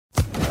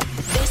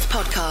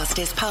podcast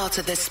is part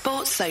of the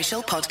Sports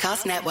Social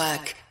Podcast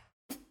Network.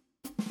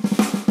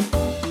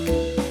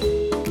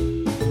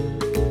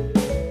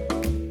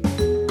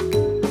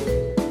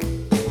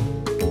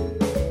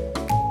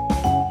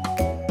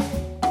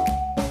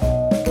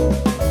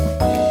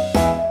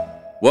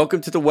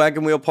 Welcome to the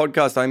Wagon Wheel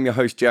Podcast. I'm your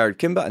host, Jared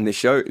Kimber, and this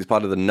show is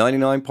part of the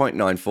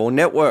 99.94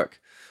 network.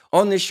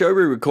 On this show,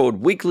 we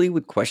record weekly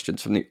with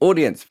questions from the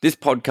audience. This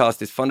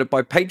podcast is funded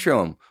by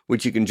Patreon,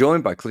 which you can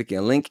join by clicking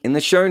a link in the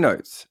show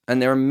notes.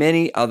 And there are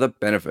many other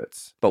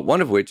benefits, but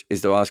one of which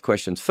is to ask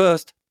questions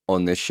first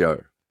on this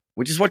show,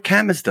 which is what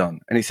Cam has done.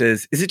 And he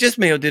says, is it just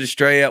me or did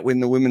Australia win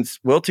the Women's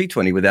World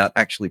T20 without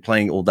actually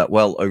playing all that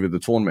well over the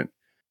tournament?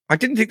 I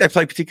didn't think they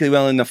played particularly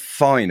well in the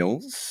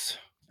finals.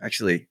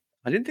 Actually,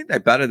 I didn't think they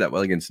batted that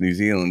well against New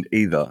Zealand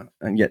either,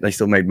 and yet they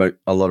still made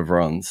a lot of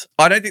runs.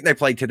 I don't think they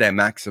played to their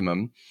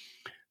maximum,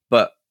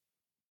 but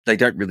they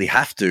don't really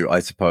have to, I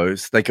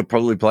suppose. They could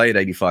probably play at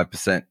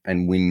 85%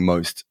 and win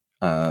most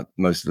of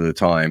the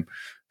time.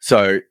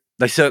 So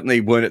they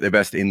certainly weren't at their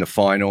best in the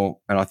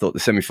final, and I thought the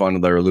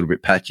semi-final, they were a little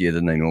bit patchier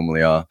than they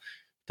normally are.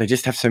 They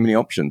just have so many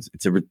options.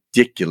 It's a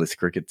ridiculous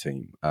cricket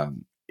team.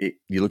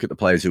 You look at the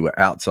players who are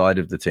outside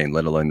of the team,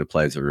 let alone the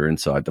players who are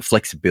inside, the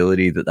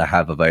flexibility that they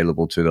have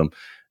available to them.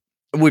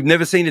 We've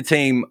never seen a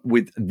team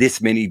with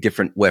this many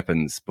different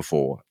weapons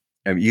before.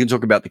 You can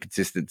talk about the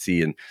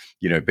consistency and,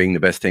 being the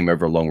best team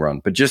over a long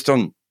run, but just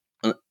on,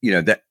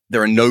 that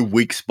there are no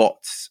weak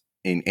spots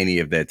in any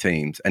of their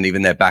teams, and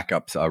even their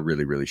backups are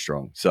really, really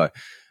strong. So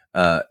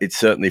it's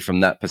certainly from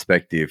that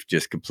perspective,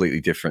 just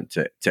completely different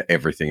to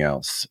everything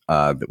else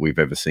that we've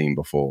ever seen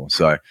before.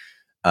 So,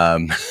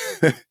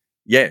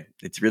 yeah,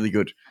 it's really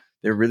good.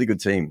 They're a really good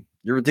team.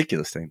 You're a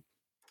ridiculous team.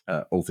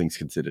 All things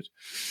considered.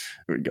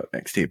 What we got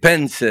next here?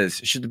 Ben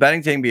says, should the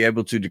batting team be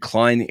able to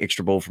decline the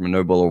extra ball from a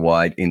no ball or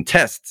wide in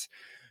tests?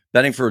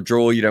 Batting for a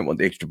draw, you don't want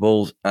the extra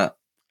balls.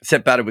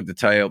 Set batter with the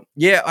tail.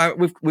 Yeah,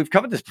 we've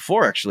covered this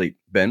before, actually,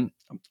 Ben.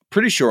 I'm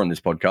pretty sure on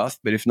this podcast,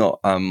 but if not,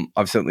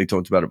 I've certainly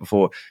talked about it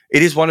before.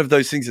 It is one of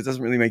those things that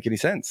doesn't really make any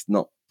sense.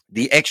 Not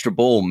the extra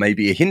ball may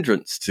be a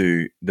hindrance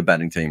to the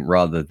batting team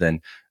rather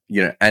than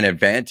an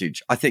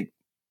advantage. I think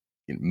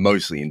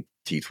mostly in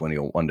T20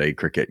 or one-day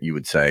cricket, you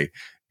would say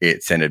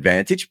it's an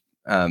advantage.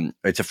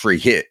 It's a free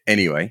hit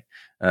anyway.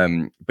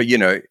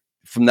 But,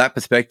 from that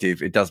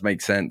perspective, it does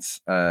make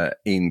sense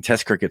in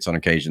test crickets on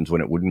occasions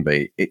when it wouldn't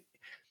be.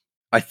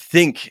 I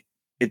think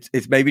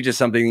it's maybe just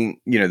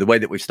something, the way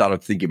that we've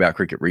started thinking about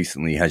cricket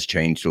recently has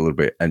changed a little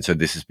bit. And so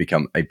this has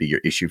become a bigger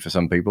issue for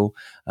some people.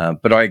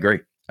 But I agree.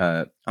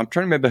 I'm trying to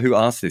remember who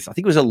asked this. I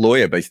think it was a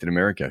lawyer based in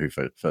America who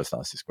first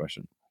asked this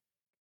question.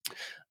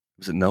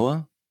 Was it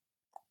Noah?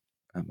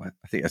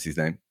 I think that's his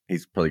name.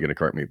 He's probably going to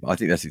correct me, but I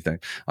think that's his name.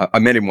 I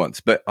met him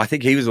once, but I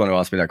think he was the one who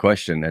asked me that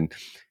question, and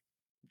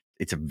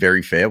it's a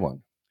very fair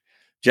one.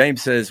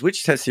 James says,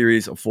 which test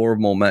series or 4 or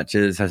more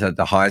matches has had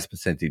the highest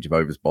percentage of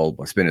overs bowled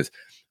by spinners?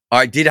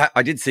 I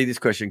did see this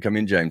question come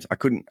in, James. I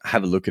couldn't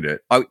have a look at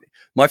it.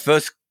 My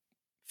first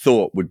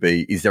thought would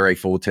be, is there a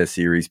 4-test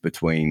series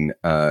between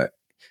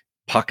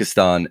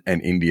Pakistan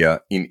and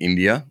India in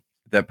India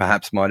that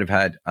perhaps might have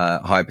had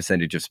a high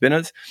percentage of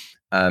spinners?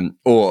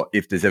 Or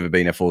if there's ever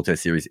been a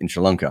 4-test series in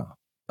Sri Lanka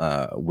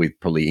with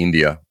probably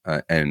India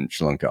and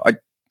Sri Lanka. I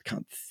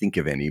can't think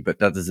of any, but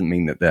that doesn't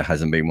mean that there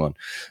hasn't been one.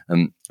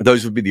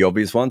 Those would be the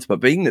obvious ones.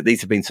 But being that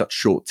these have been such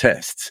short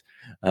tests,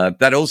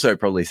 that also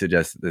probably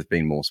suggests that there's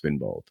been more spin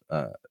bowled,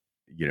 a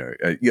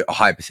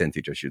high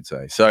percentage, I should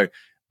say. So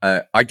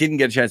I didn't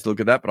get a chance to look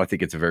at that, but I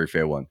think it's a very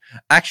fair one.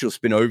 Actual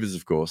spin overs,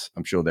 of course,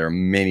 I'm sure there are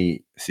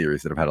many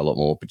series that have had a lot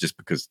more, but just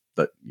because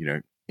that,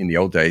 in the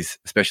old days,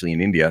 especially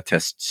in India,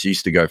 tests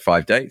used to go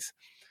 5 days.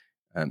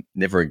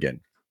 Never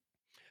again.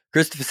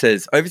 Christopher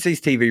says,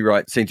 overseas TV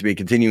rights seem to be a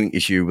continuing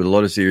issue with a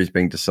lot of series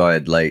being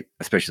decided late,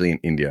 especially in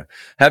India.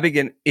 How big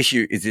an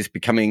issue is this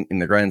becoming in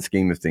the grand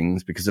scheme of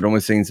things? Because it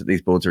almost seems that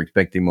these boards are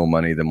expecting more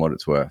money than what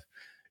it's worth.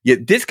 Yeah,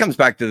 this comes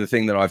back to the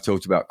thing that I've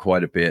talked about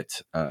quite a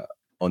bit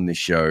on this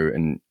show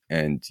and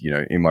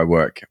in my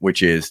work,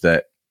 which is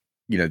that,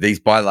 these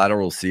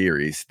bilateral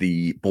series,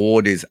 the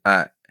board is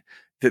at...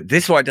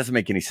 This is why it doesn't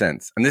make any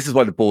sense. And this is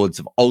why the boards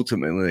have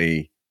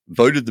ultimately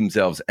voted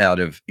themselves out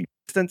of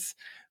existence,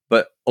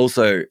 but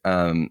also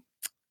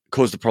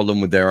caused a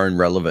problem with their own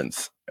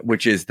relevance,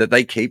 which is that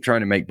they keep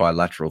trying to make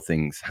bilateral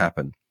things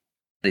happen.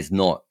 It's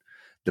not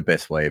the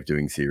best way of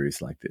doing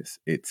series like this.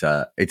 It's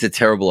a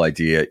terrible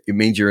idea. It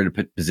means you're in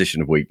a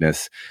position of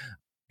weakness.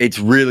 It's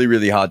really,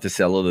 really hard to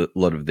sell a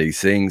lot of these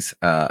things.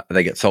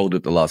 They get sold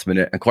at the last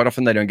minute, and quite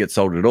often they don't get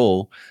sold at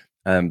all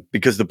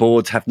because the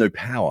boards have no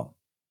power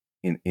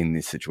in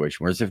this situation.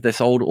 Whereas if they're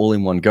sold all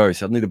in one go,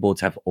 suddenly the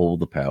boards have all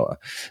the power.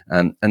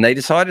 And they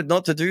decided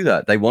not to do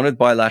that. They wanted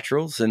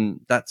bilaterals,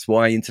 and that's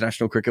why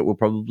international cricket will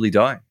probably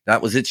die.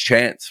 That was its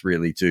chance,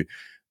 really, to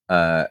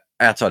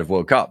outside of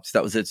World Cups.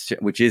 That was its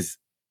which is,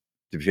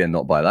 to be fair,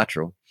 not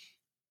bilateral.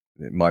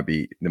 There might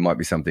be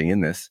something in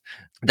this.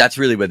 That's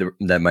really where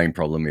the main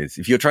problem is.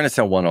 If you're trying to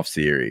sell one-off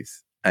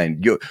series,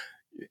 and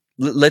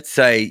let's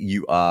say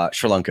you are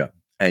Sri Lanka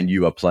and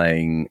you are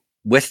playing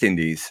West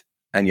Indies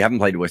and you haven't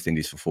played the West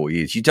Indies for 4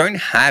 years, you don't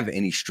have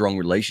any strong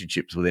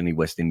relationships with any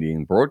West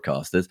Indian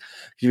broadcasters.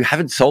 You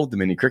haven't sold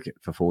them any cricket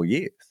for 4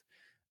 years.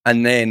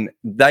 And then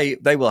they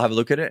will have a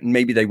look at it, and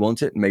maybe they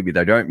want it, and maybe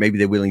they don't. Maybe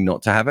they're willing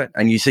not to have it.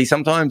 And you see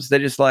sometimes they're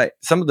just like,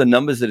 some of the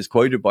numbers that is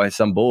quoted by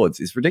some boards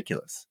is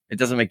ridiculous. It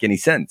doesn't make any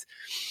sense.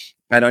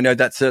 And I know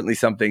that's certainly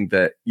something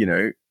that,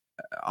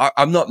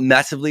 I'm not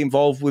massively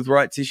involved with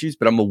rights issues,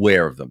 but I'm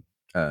aware of them.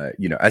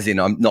 As in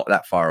I'm not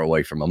that far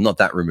away from them. I'm not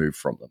that removed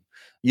from them.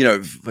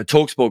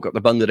 TalkSport got the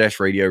Bangladesh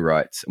radio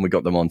rights, and we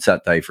got them on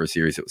Saturday for a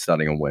series that was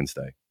starting on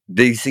Wednesday.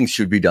 These things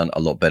should be done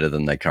a lot better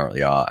than they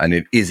currently are, and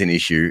it is an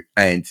issue.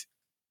 And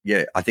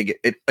yeah, I think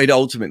it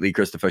ultimately,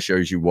 Christopher,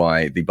 shows you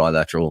why the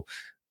bilateral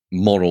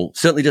model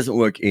certainly doesn't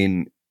work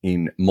in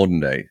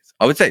modern days.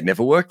 I would say it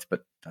never worked,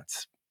 but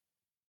that's,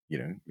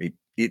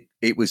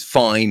 it was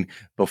fine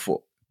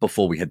before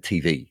we had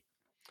TV.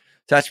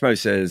 Tachmo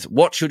says,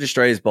 what should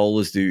Australia's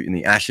bowlers do in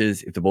the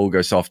Ashes if the ball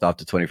goes soft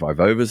after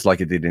 25 overs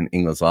like it did in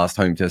England's last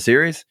home test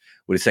series?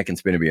 Would a second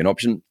spinner be an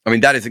option? I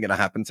mean, that isn't going to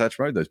happen,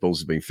 Tachmo. Those balls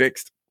have been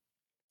fixed.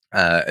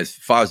 As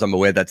far as I'm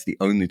aware, that's the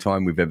only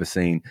time we've ever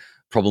seen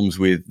problems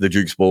with the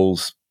Dukes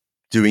balls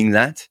doing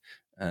that,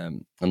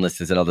 unless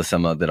there's another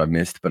summer that I've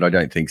missed, but I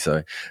don't think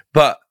so.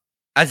 But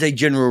as a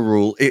general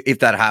rule, if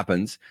that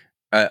happens,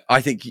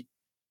 I think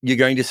you're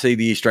going to see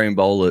the Australian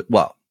bowler.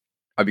 Well,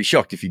 I'd be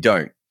shocked if you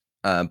don't,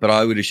 but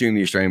I would assume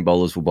the Australian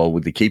bowlers will bowl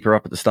with the keeper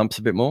up at the stumps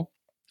a bit more.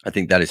 I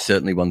think that is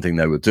certainly one thing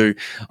they will do.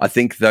 I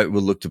think they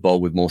will look to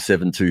bowl with more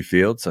 7-2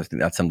 fields. I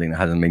think that's something that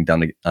hasn't been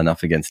done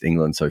enough against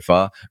England so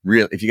far.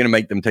 If you're going to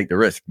make them take the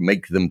risk,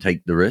 make them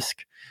take the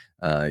risk.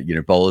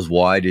 Bowlers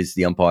wide as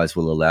the umpires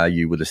will allow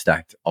you with a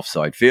stacked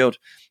offside field.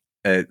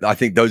 I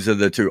think those are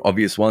the two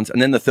obvious ones.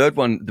 And then the third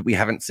one that we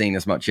haven't seen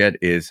as much yet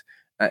is,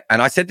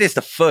 and I said this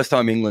the first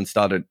time England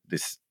started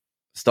this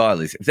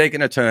style, is if they're going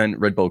to turn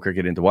red ball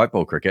cricket into white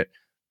ball cricket,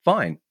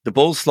 fine. The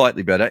ball's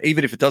slightly better.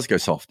 Even if it does go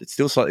soft, it's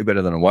still slightly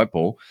better than a white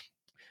ball.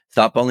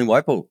 Start bowling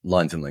white ball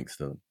lines and lengths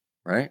to them,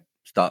 right?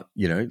 Start,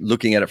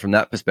 looking at it from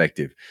that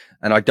perspective.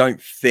 And I don't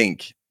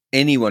think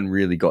anyone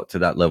really got to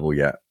that level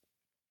yet.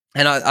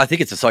 And I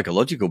think it's a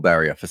psychological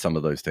barrier for some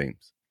of those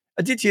teams.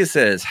 Aditya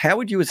says, how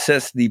would you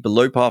assess the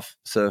below par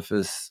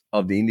surface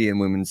of the Indian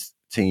women's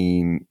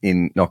team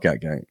in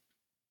knockout game?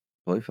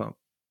 Below par.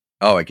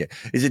 Oh, okay.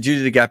 Is it due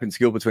to the gap in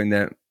skill between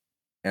them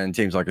and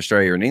teams like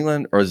Australia and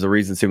England, or is the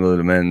reason similar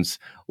to men's,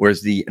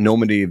 whereas the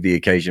enormity of the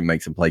occasion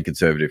makes them play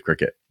conservative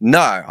cricket?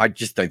 No, I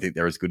just don't think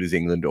they're as good as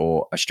England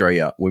or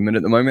Australia women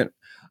at the moment.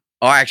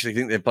 I actually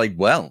think they've played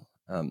well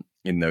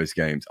in those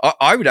games.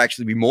 I would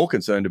actually be more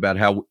concerned about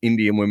how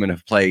Indian women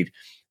have played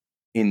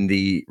in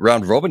the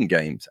round robin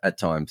games at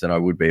times than I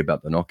would be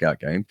about the knockout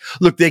game.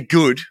 Look, they're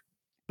good,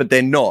 but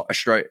they're not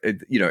Australia.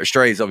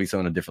 Australia's obviously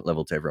on a different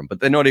level to everyone, but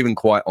they're not even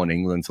quite on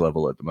England's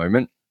level at the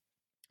moment.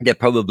 They're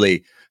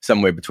probably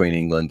somewhere between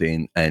England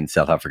and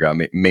South Africa.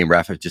 Me and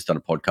Raf have just done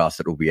a podcast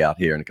that will be out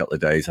here in a couple of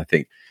days. I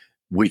think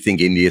we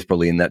think India is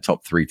probably in that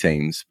top three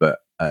teams, but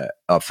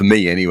for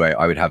me anyway,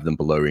 I would have them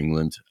below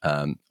England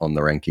on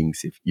the rankings.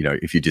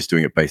 If you're just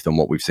doing it based on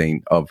what we've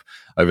seen of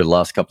over the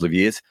last couple of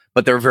years,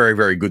 but they're a very,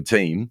 very good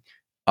team.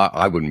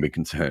 I wouldn't be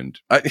concerned.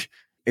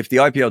 If the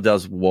IPL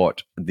does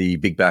what the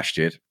Big Bash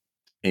did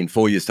in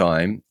 4 years'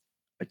 time,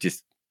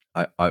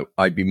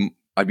 I'd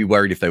be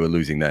worried if they were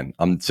losing then.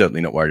 I'm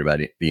certainly not worried about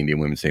the Indian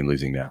women's team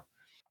losing now.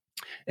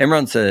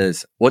 Emran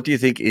says, what do you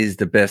think is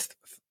the best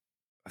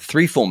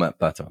three-format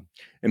batter?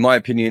 In my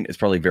opinion, it's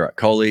probably Virat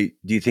Kohli.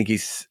 Do you think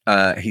he's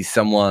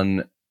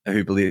someone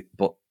who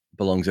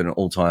belongs in an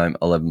all-time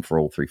 11 for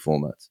all three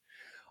formats?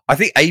 I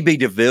think AB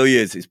de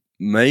Villiers is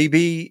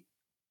maybe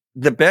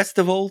the best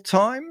of all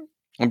time.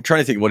 I'm trying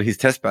to think what his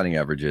test batting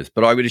average is,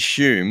 but I would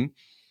assume,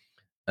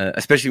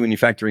 especially when you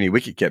factor any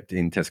wicket kept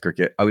in Test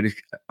cricket, I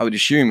would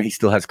assume he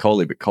still has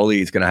Kohli, but Kohli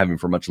is going to have him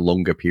for a much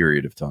longer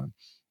period of time,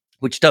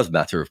 which does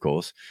matter, of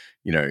course.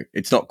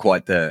 It's not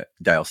quite the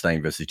Dale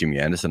Steyn versus Jimmy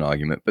Anderson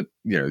argument, but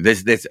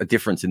there's a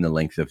difference in the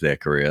length of their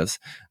careers,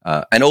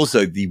 and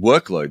also the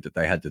workload that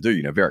they had to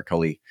do. Virat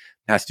Kohli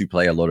has to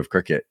play a lot of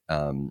cricket,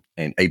 and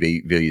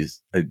AB de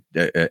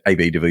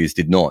Villiers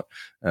did not.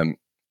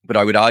 But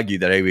I would argue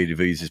that AB de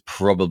Villiers is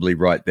probably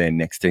right there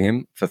next to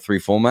him for three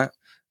format.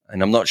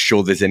 And I'm not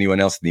sure there's anyone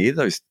else near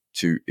those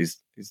two. Is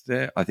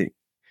there? I think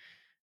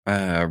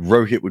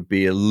Rohit would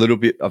be a little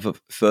bit of a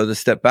further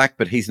step back,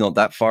 but he's not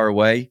that far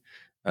away.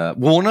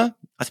 Warner,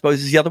 I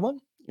suppose, is the other one,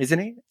 isn't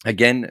he?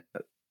 Again,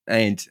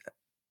 and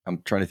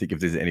I'm trying to think if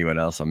there's anyone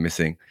else I'm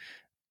missing.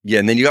 Yeah,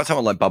 and then you got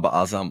someone like Babar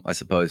Azam, I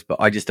suppose, but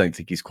I just don't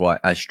think he's quite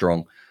as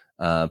strong.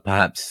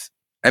 Perhaps.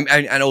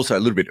 And also a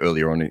little bit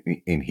earlier on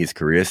in his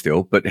career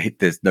still, but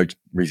there's no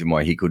reason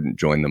why he couldn't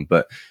join them.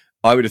 But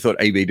I would have thought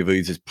AB de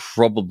Villiers is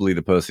probably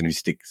the person who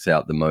sticks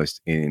out the most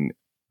in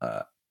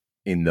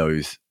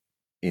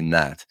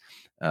that.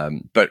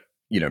 But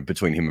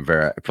between him and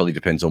Vera, it probably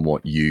depends on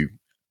what you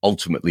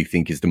ultimately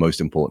think is the most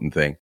important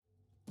thing.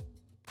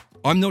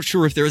 I'm not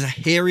sure if there is a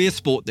hairier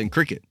sport than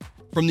cricket,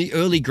 From the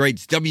early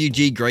greats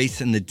W.G.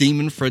 Grace and the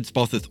demon Fred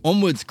Spofforth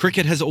onwards,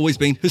 cricket has always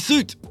been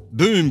Hasut,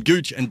 Boom,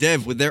 Gooch and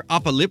Dev with their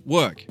upper lip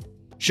work.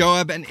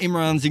 Shoaib and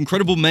Imran's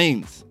incredible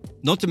mains.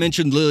 Not to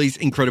mention Lily's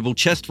incredible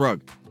chest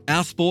rug.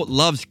 Our sport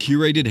loves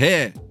curated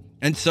hair.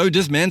 And so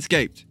does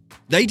Manscaped.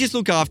 They just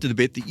look after the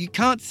bit that you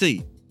can't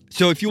see.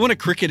 So if you want a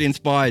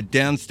cricket-inspired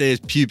downstairs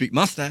pubic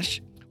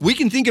mustache, we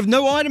can think of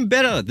no item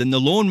better than the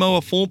Lawnmower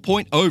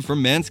 4.0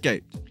 from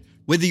Manscaped.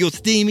 Whether you're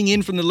steaming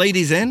in from the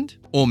ladies' end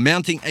or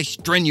mounting a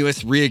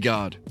strenuous rear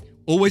guard,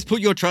 always put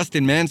your trust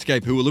in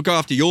Manscaped, who will look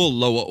after your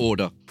lower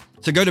order.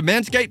 So go to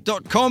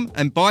manscaped.com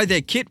and buy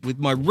their kit with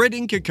my Red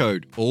Inker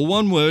code, all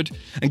one word,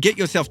 and get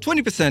yourself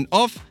 20%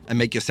 off and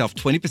make yourself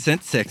 20%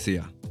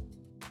 sexier.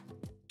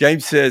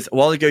 James says, a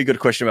while ago you got a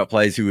question about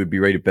players who would be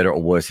rated better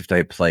or worse if they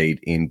had played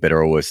in better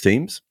or worse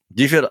teams.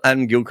 Do you feel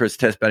Adam Gilchrist's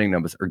test batting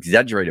numbers are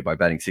exaggerated by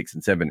batting 6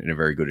 and 7 in a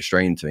very good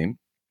Australian team?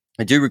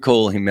 I do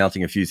recall him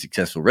mounting a few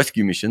successful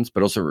rescue missions,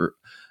 but also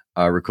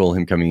recall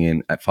him coming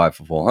in at 5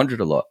 for 400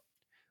 a lot.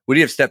 Would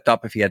he have stepped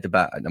up if he had to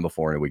bat at number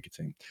 4 in a weaker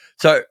team?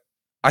 So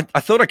I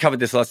thought I covered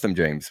this last time,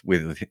 James,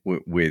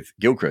 with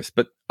Gilchrist,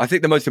 but I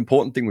think the most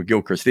important thing with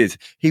Gilchrist is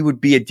he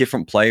would be a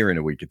different player in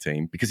a weaker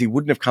team because he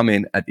wouldn't have come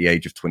in at the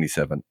age of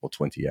 27 or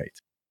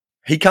 28.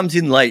 He comes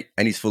in late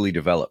and he's fully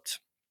developed.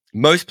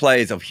 Most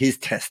players of his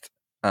test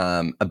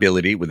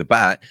ability with a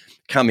bat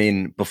come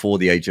in before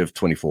the age of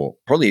 24,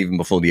 probably even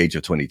before the age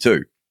of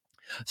 22.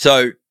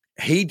 So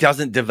he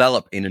doesn't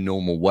develop in a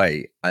normal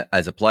way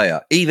as a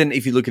player. Even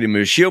if you look at him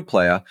as a Shield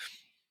player,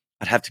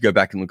 I'd have to go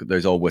back and look at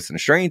those old Western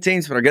Australian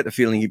teams, but I get the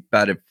feeling he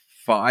batted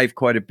 5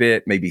 quite a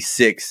bit, maybe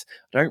 6.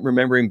 I don't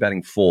remember him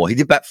batting 4. He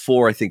did bat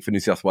 4, I think, for New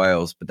South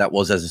Wales, but that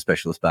was as a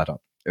specialist batter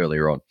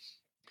earlier on.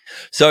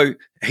 So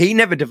he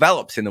never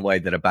develops in the way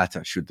that a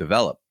batter should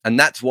develop. And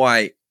that's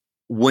why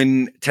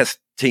when test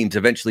teams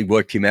eventually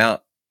worked him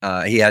out,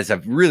 he has a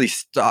really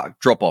stark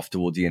drop-off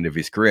towards the end of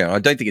his career. And I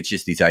don't think it's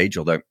just his age,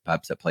 although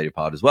perhaps that played a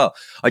part as well.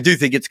 I do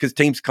think it's because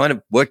teams kind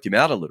of worked him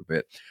out a little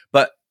bit.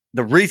 But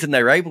the reason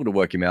they were able to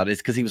work him out is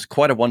because he was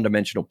quite a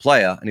one-dimensional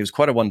player, and he was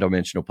quite a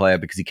one-dimensional player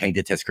because he came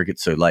to test cricket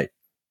so late.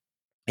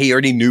 He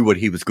already knew what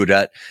he was good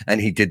at, and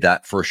he did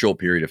that for a short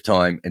period of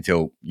time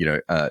until,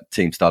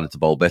 teams started to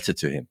bowl better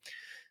to him.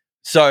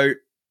 So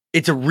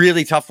it's a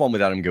really tough one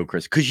with Adam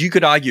Gilchrist because you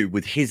could argue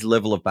with his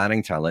level of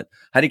batting talent,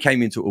 had he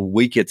came into a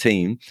weaker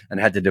team and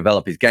had to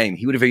develop his game,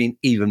 he would have been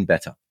even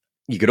better.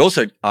 You could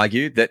also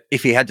argue that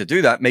if he had to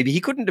do that, maybe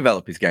he couldn't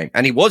develop his game.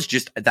 And he was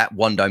just that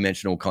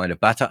one-dimensional kind of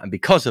batter. And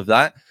because of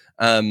that,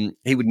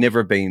 he would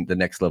never have been the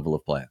next level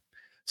of player.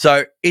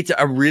 So it's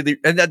a really,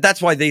 and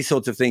that's why these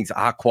sorts of things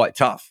are quite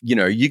tough.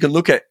 You can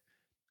look at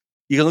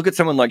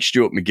someone like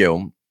Stuart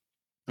McGill,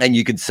 and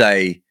you could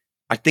say,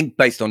 I think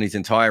based on his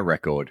entire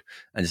record,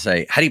 and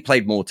say, had he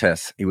played more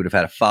tests, he would have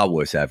had a far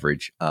worse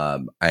average.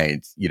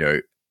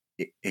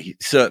 He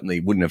certainly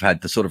wouldn't have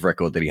had the sort of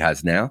record that he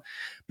has now.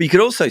 But you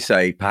could also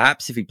say,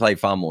 perhaps if he played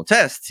far more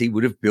tests, he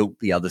would have built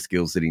the other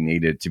skills that he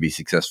needed to be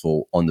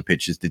successful on the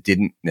pitches that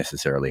didn't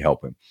necessarily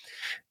help him.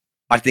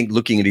 I think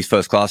looking at his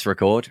first class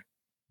record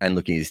and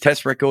looking at his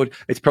test record,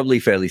 it's probably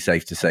fairly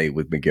safe to say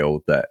with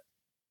McGill that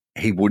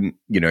he wouldn't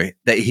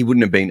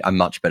have been a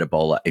much better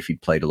bowler if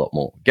he'd played a lot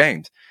more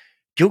games.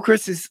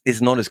 Gilchrist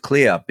is not as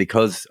clear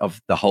because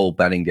of the whole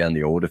batting down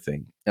the order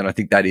thing. And I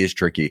think that is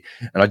tricky.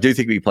 And I do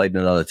think if he played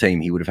in another team,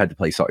 he would have had to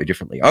play slightly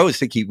differently. I always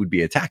think he would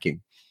be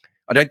attacking.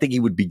 I don't think he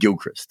would be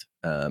Gilchrist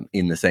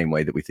in the same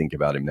way that we think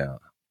about him now.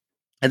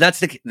 And that's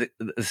the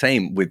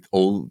same with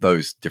all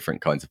those different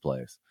kinds of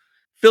players.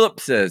 Philip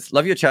says,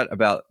 love your chat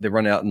about the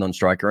run out and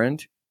non-striker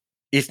end.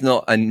 If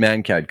not a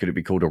man-cad, could it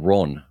be called a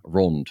rond,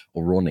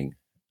 or ronning?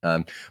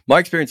 My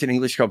experience in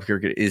English club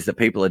cricket is that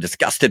people are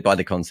disgusted by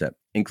the concept,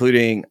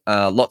 including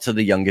lots of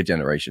the younger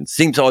generation.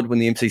 Seems odd when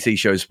the MCC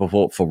shows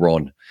support for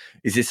Ron.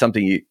 Is this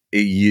something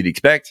you'd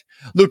expect?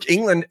 Look,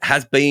 England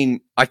has been,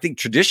 I think,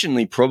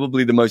 traditionally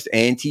probably the most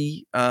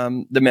anti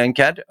the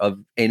man-cad of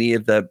any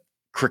of the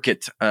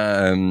cricket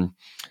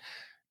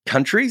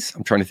countries.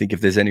 I'm trying to think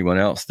if there's anyone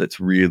else that's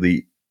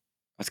really,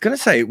 I was going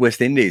to say West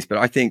Indies, but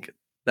I think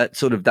that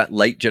sort of that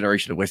late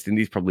generation of West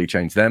Indies probably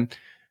changed them.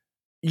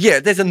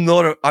 Yeah, there's a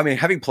lot of,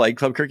 having played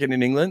club cricket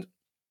in England,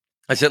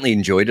 I certainly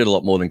enjoyed it a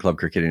lot more than club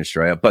cricket in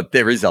Australia, but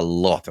there is a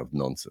lot of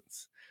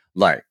nonsense,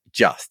 like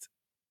just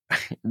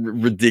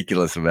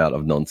ridiculous amount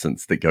of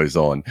nonsense that goes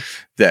on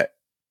that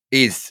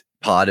is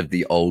part of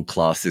the old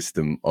class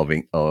system of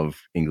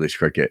English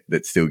cricket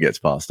that still gets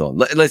passed on.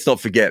 Let's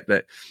not forget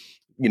that,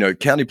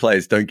 county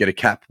players don't get a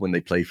cap when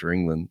they play for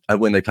England.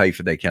 When they play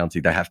for their county,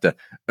 they have to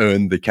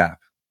earn the cap.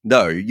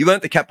 No, you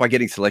earn the cap by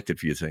getting selected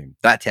for your team.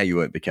 That's how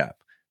you earn the cap.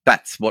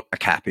 That's what a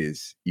cap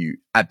is, you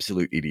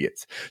absolute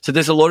idiots. So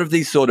there's a lot of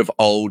these sort of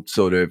old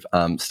sort of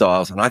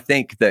styles. And I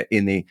think that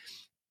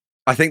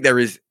there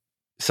is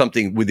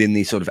something within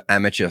the sort of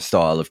amateur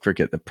style of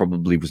cricket that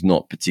probably was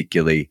not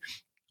particularly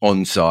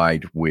on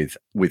side with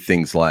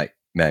things like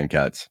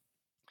man-cads.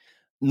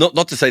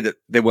 Not to say that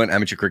there weren't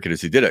amateur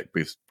cricketers who did it,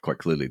 because quite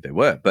clearly there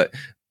were. But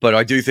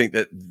I do think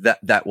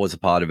that was a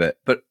part of it.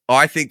 But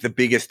I think the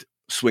biggest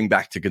swing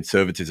back to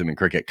conservatism in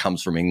cricket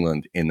comes from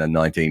England in the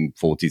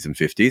 1940s and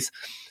 50s.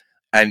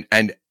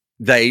 And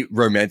they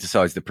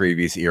romanticized the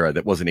previous era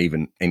that wasn't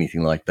even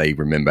anything like they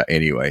remember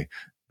anyway.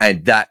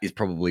 And that is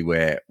probably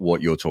where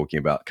what you're talking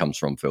about comes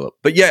from, Philip.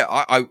 But yeah,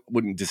 I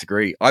wouldn't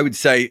disagree. I would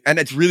say, and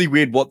it's really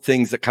weird what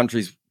things that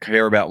countries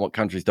care about and what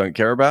countries don't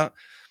care about.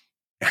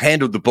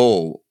 Handled the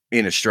ball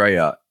in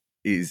Australia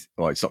is,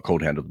 well, it's not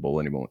called handle the ball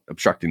anymore,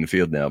 obstructing the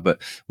field now.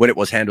 But when it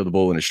was handle the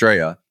ball in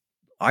Australia,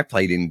 I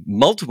played in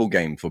multiple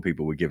games where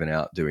people were given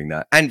out doing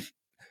that. And,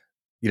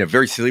 you know,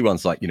 very silly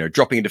ones like, you know,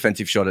 dropping a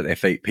defensive shot at their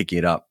feet, picking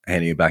it up,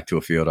 handing it back to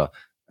a fielder.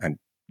 And,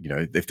 you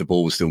know, if the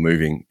ball was still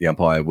moving, the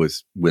umpire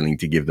was willing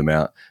to give them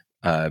out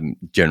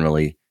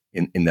generally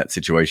in that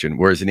situation.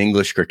 Whereas in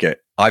English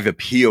cricket, I've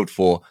appealed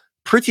for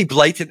pretty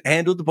blatant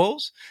handle the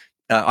balls.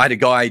 I had a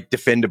guy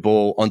defend a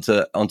ball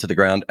onto the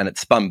ground and it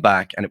spun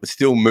back and it was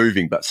still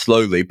moving, but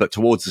slowly, but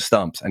towards the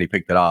stumps, and he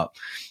picked it up.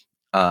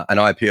 And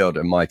I appealed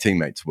and my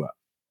teammates were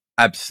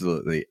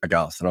absolutely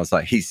aghast. And I was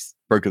like, he's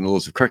broken the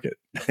laws of cricket.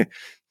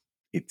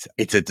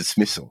 It's a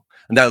dismissal.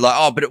 And they were like,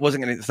 oh, but it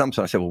wasn't going to hit the stumps.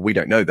 And I said, well, we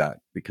don't know that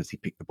because he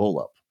picked the ball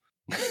up.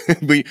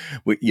 we,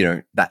 you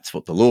know, that's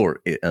what the law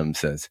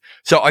says.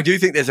 So I do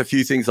think there's a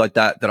few things like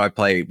that I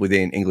play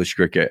within English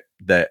cricket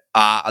that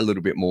are a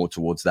little bit more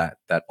towards that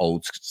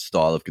old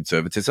style of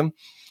conservatism.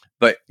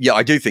 But yeah,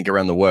 I do think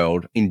around the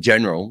world in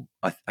general,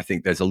 I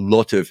think there's a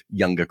lot of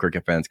younger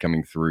cricket fans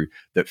coming through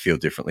that feel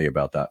differently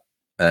about that.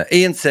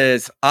 Ian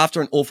says,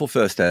 after an awful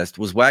first test,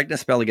 was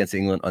Wagner's spell against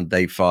England on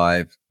day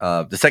 5,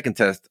 the second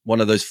test,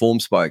 one of those form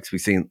spikes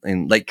we've seen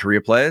in late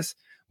career players,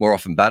 more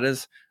often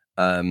batters?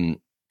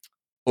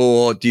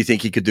 Or do you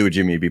think he could do a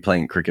Jimmy be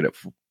playing cricket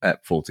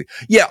at 40?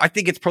 Yeah, I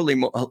think it's probably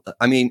more.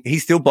 I mean,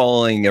 he's still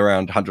bowling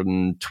around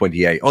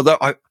 128, although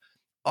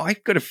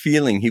I've got a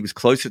feeling he was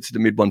closer to the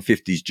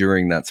mid-150s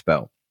during that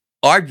spell.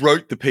 I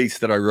wrote the piece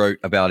that I wrote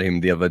about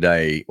him the other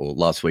day or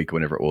last week,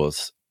 whenever it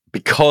was,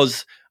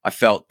 because I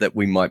felt that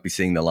we might be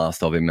seeing the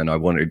last of him. And I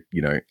wanted,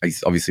 you know,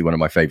 he's obviously one of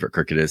my favorite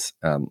cricketers,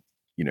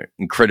 you know,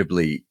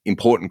 incredibly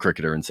important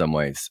cricketer in some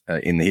ways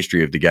in the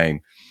history of the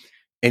game.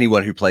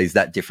 Anyone who plays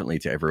that differently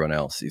to everyone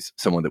else is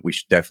someone that we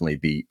should definitely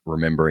be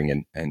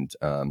remembering. And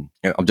I'm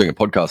doing a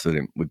podcast with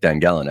him, with Dan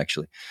Gallen,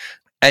 actually.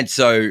 And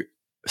so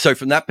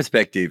from that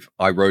perspective,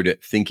 I wrote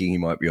it thinking he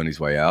might be on his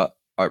way out.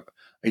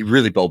 He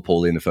really bowled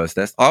poorly in the first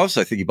test. I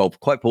also think he bowled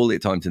quite poorly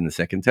at times in the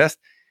second test,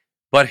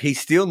 but he's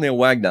still Neil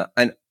Wagner.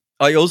 And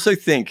I also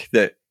think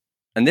that,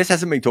 and this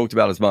hasn't been talked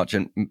about as much,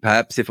 and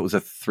perhaps if it was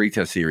a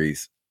 3-test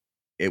series,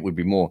 it would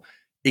be more.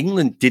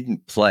 England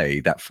didn't play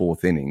that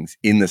 4th innings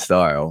in the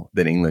style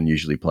that England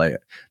usually play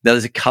it. Now,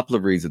 there's a couple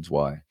of reasons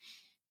why.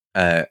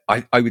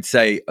 I would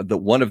say that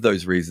one of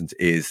those reasons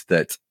is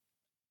that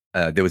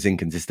there was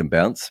inconsistent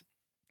bounce,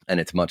 and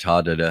it's much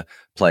harder to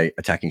play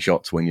attacking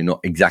shots when you're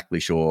not exactly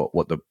sure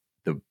what the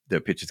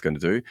pitch is going to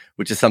do,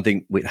 which is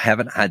something we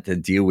haven't had to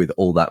deal with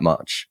all that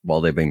much while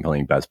they've been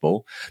playing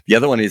baseball. The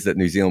other one is that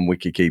New Zealand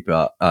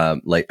wicketkeeper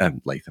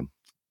Latham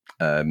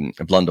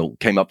Blundell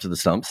came up to the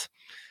stumps.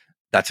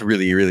 That's a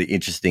really, really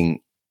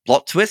interesting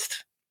plot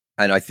twist,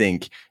 and I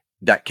think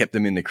that kept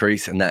them in the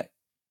crease. And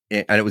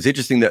it was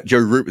interesting that Joe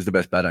Root was the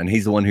best batter, and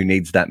he's the one who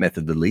needs that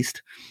method the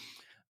least.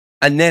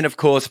 And then, of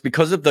course,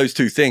 because of those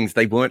two things,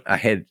 they weren't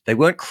ahead. They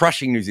weren't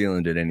crushing New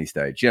Zealand at any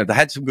stage. You know, they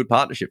had some good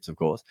partnerships, of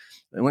course.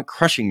 They weren't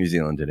crushing New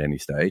Zealand at any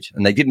stage,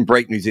 and they didn't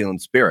break New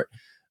Zealand's spirit.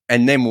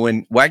 And then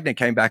when Wagner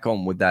came back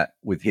on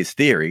with his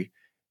theory,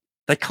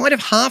 they kind of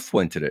half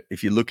went at it.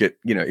 If you look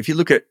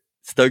at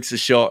Stokes'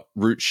 shot,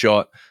 Root's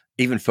shot,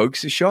 even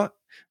Folkes' shot,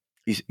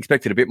 you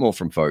expected a bit more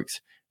from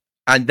Folkes.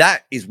 And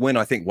that is when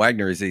I think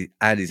Wagner is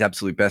at his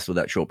absolute best with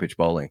that short pitch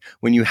bowling.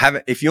 When you have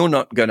it, if you're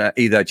not going to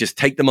either just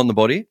take them on the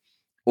body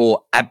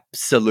or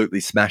absolutely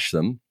smash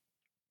them,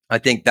 I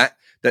think that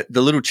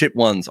the little chip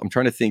ones, I'm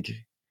trying to think,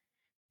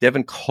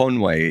 Devon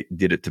Conway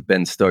did it to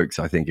Ben Stokes,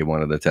 I think, in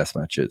one of the test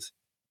matches.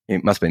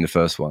 It must have been the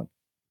first one.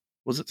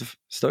 Was it to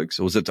Stokes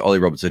or was it to Ollie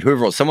Robertson?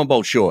 Whoever it was, someone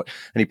bowled short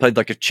and he played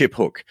like a chip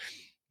hook.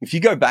 If you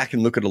go back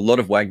and look at a lot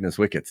of Wagner's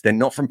wickets, they're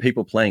not from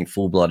people playing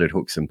full-blooded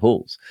hooks and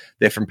pulls.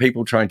 They're from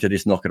people trying to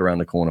just knock it around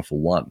the corner for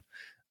one.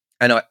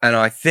 And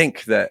I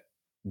think that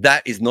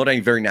is not a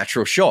very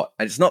natural shot.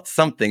 And it's not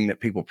something that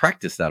people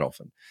practice that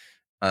often.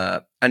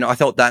 And I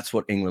thought that's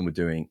what England were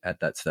doing at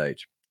that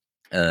stage.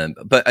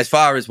 But as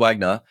far as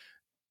Wagner,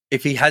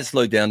 if he has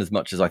slowed down as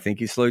much as I think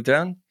he's slowed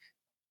down,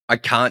 I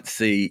can't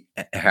see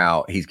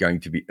how he's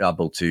going to be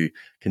able to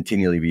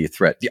continually be a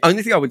threat. The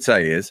only thing I would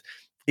say is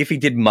if he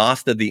did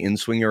master the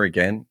in-swinger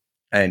again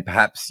and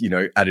perhaps,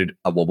 added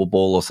a wobble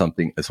ball or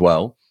something as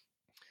well,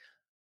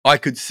 I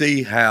could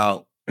see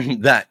how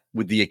that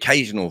with the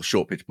occasional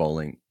short pitch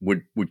bowling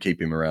would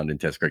keep him around in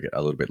Test cricket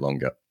a little bit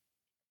longer.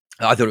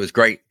 I thought it was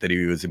great that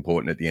he was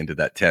important at the end of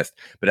that test,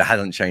 but it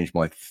hasn't changed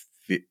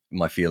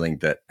my feeling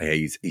that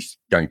he's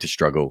going to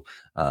struggle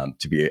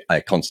to be a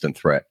constant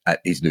threat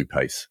at his new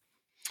pace.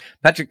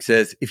 Patrick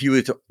says, if you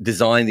were to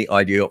design the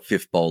ideal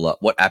fifth bowler,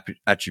 what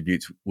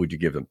attributes would you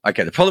give them?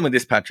 Okay, the problem with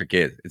this, Patrick,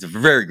 is it's a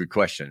very good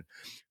question.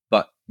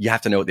 but you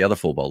have to know what the other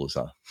 4 bowlers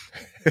are.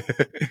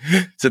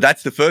 So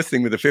that's the first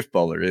thing with a fifth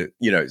bowler.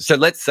 So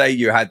let's say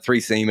you had 3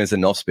 seamers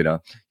and an off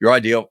spinner. Your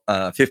ideal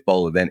fifth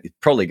bowler then is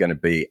probably going to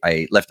be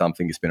a left arm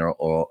finger spinner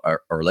or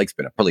a leg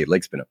spinner, probably a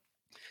leg spinner.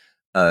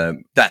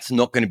 That's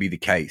not going to be the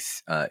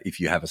case if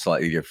you have a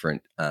slightly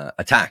different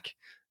attack.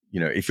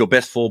 If your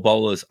best 4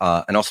 bowlers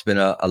are an off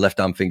spinner, a left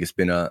arm finger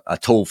spinner, a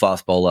tall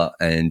fast bowler,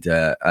 and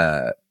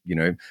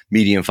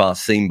medium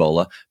fast seam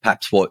bowler,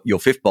 perhaps you want your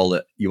fifth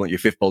bowler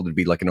to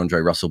be like an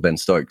Andre Russell, Ben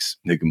Stokes,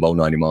 who can bowl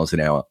 90 miles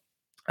an hour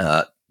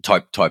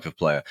type of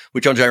player,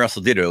 which Andre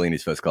Russell did early in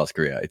his first class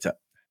career. It's a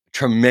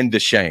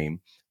tremendous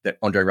shame that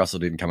Andre Russell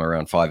didn't come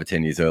around 5 or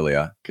 10 years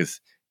earlier,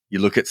 because you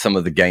look at some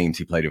of the games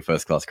he played in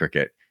first class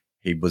cricket,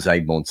 he was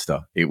a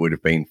monster. It would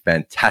have been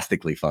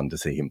fantastically fun to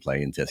see him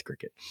play in Test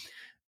cricket.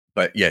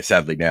 But yeah,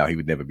 sadly now he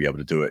would never be able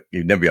to do it. He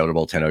would never be able to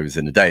bowl 10 overs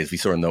in a day, as we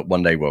saw in the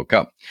One Day World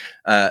Cup.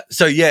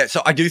 So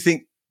I do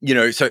think,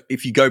 so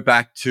if you go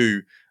back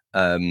to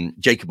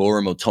Jacob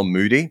Oram or Tom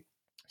Moody,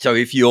 so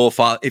if your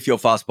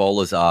fast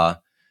bowlers are,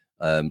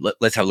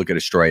 let's have a look at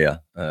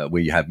Australia,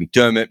 where you have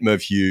McDermott,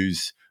 Merv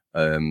Hughes,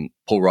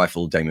 Paul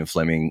Rifle, Damon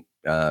Fleming,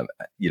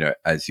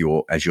 as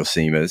your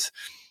seamers,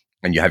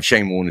 and you have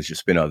Shane Warne as your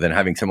spinner, then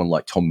having someone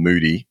like Tom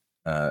Moody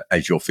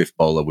as your fifth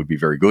bowler would be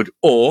very good.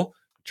 Or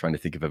trying to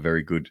think of a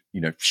very good,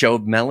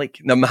 Shoaib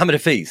Malik. No, Mohammad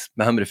Hafiz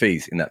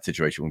in that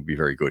situation would be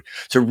very good.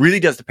 So it really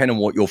does depend on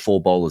what your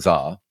 4 bowlers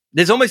are.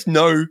 There's almost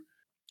no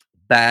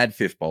bad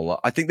fifth bowler.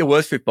 I think the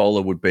worst fifth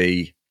bowler would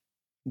be,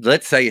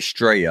 let's say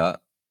Australia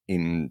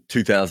in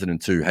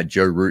 2002 had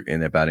Joe Root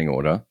in their batting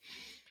order.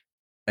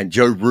 And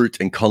Joe Root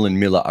and Colin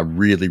Miller are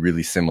really,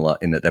 really similar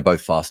in that they're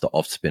both faster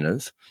off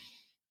spinners.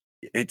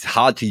 It's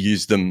hard to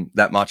use them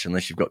that much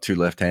unless you've got 2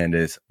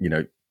 left-handers,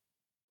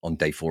 on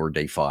day 4 or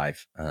day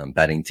 5,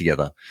 batting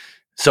together.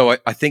 So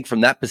I think from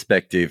that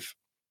perspective,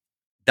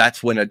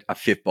 that's when a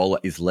fifth bowler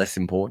is less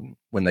important,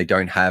 when they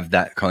don't have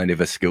that kind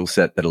of a skill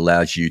set that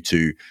allows you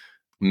to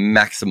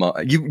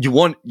maximize. You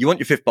want your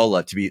fifth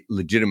bowler to be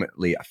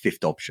legitimately a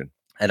fifth option.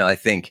 And I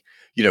think,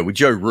 with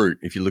Joe Root,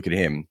 if you look at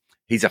him,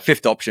 he's a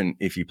fifth option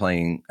if you're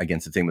playing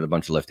against a team with a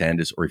bunch of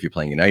left-handers or if you're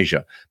playing in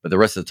Asia. But the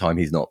rest of the time,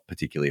 he's not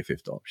particularly a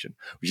fifth option.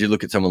 We should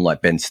look at someone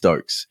like Ben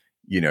Stokes,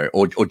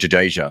 or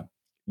Jadeja.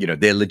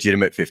 They're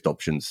legitimate fifth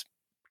options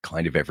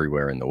kind of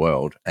everywhere in the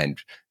world. And,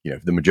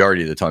 the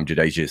majority of the time,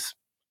 Jadeja's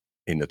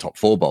in the top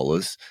 4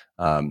 bowlers.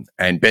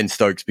 And Ben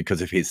Stokes,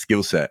 because of his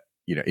skill set,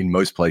 in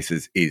most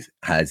places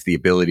has the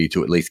ability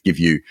to at least give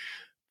you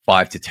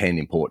 5 to 10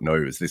 important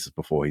overs. This is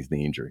before his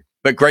knee injury.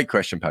 But great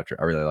question, Patrick.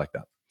 I really like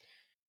that.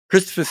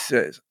 Christopher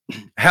says,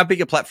 how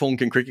big a platform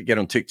can cricket get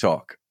on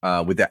TikTok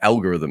with their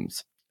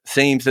algorithms?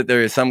 Seems that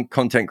there are some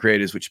content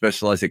creators which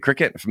specialize in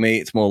cricket. For me,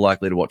 it's more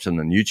likely to watch them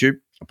than YouTube,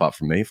 apart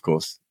from me, of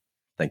course.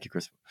 Thank you,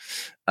 Christopher.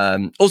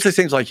 Also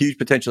seems like huge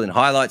potential in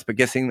highlights, but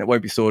guessing that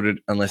won't be sorted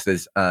unless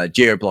there's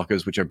geo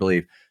blockers, which I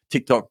believe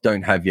TikTok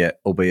don't have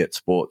yet,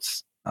 albeit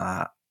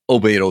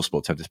all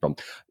sports have this problem.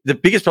 The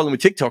biggest problem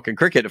with TikTok and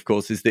cricket, of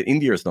course, is that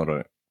India is not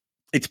on it.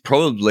 It's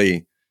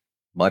probably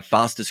my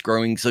fastest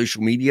growing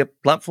social media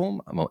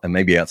platform, and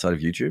maybe outside of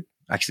YouTube.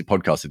 Actually,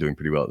 podcasts are doing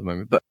pretty well at the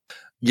moment. But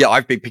yeah,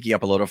 I've been picking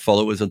up a lot of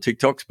followers on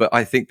TikToks, but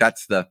I think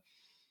that's the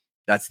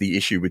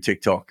issue with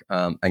TikTok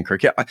and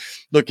cricket.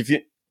 Look, if you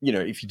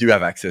do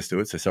have access to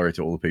it, so sorry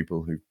to all the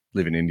people who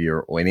live in India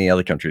or any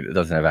other country that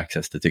doesn't have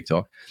access to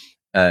TikTok.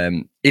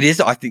 I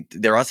think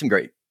there are some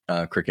great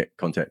cricket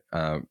content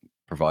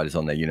providers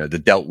on there. The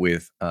Dealt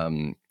With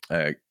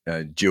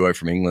duo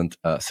from England,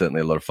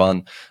 certainly a lot of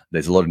fun.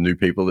 There's a lot of new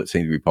people that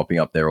seem to be popping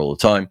up there all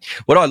the time.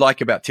 What I like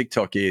about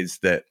TikTok is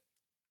that,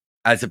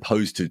 as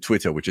opposed to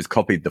Twitter, which has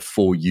copied the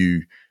For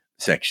You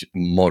section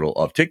model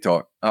of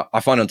TikTok, I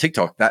find on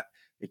TikTok that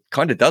it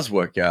kind of does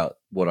work out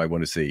what I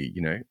want to see,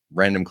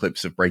 random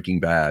clips of Breaking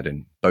Bad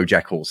and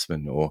BoJack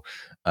Horseman or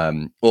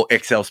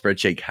Excel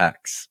spreadsheet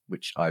hacks,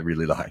 which I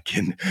really like.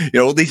 And,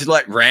 all these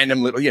like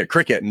random little,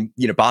 cricket and,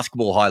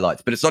 basketball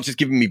highlights, but it's not just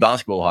giving me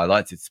basketball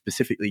highlights. It's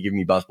specifically giving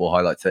me basketball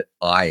highlights that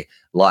I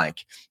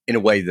like in a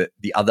way that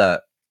the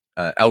other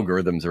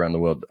algorithms around the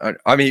world,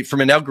 I mean,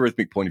 from an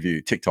algorithmic point of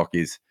view, TikTok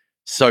is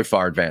so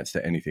far advanced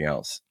to anything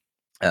else.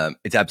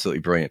 It's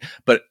absolutely brilliant.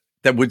 But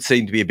that would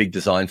seem to be a big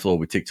design flaw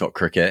with TikTok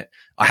cricket.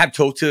 I have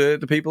talked to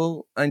the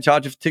people in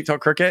charge of TikTok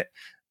cricket,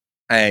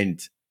 and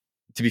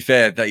to be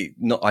fair,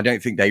 I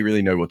don't think they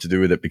really know what to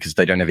do with it because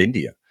they don't have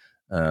India.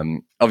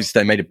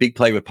 Obviously, they made a big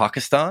play with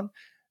Pakistan.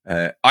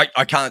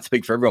 I can't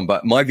speak for everyone,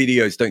 but my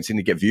videos don't seem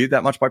to get viewed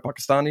that much by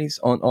Pakistanis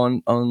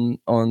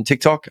on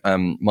TikTok.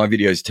 My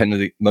videos tend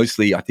to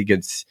mostly, I think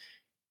it's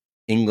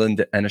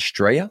England and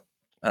Australia.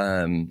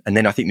 And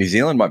then I think New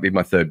Zealand might be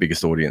my 3rd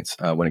biggest audience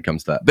when it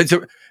comes to that. But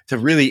it's a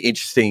really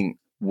interesting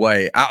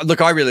way.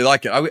 Look, I really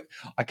like it.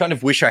 I kind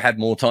of wish I had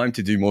more time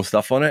to do more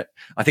stuff on it.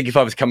 I think if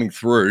I was coming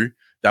through,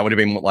 that would have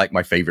been like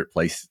my favorite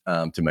place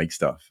to make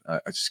stuff.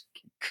 It's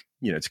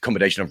a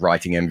combination of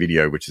writing and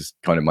video, which is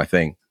kind of my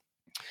thing.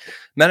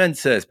 Manan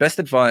says, best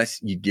advice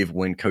you give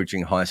when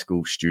coaching high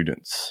school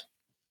students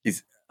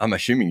is, I'm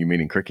assuming you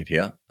mean in cricket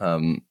here.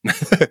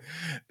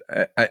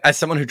 As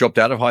someone who dropped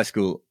out of high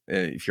school,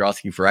 if you're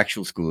asking for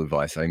actual school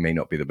advice, I may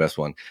not be the best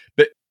one.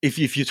 But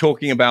if you're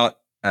talking about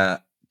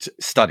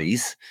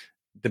studies,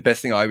 the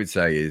best thing I would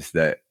say is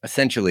that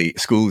essentially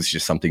school is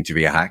just something to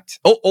be hacked.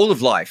 All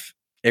of life,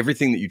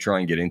 everything that you try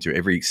and get into,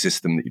 every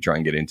system that you try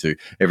and get into,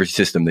 every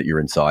system that you're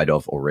inside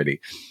of already,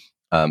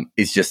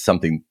 is just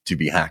something to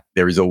be hacked.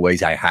 There is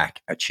always a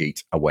hack, a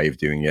cheat, a way of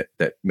doing it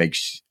that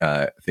makes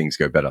things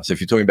go better. So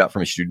if you're talking about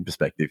from a student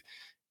perspective,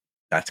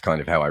 that's kind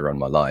of how I run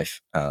my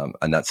life.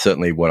 And that's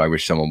certainly what I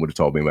wish someone would have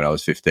told me when I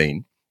was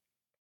 15.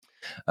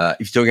 If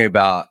you're talking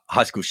about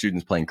high school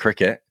students playing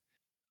cricket,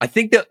 I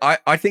think that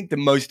I think the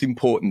most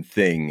important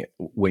thing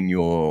when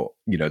you're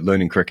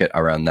learning cricket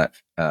around that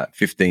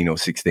 15 or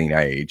 16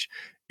 age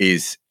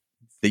is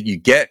that you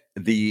get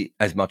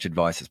as much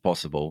advice as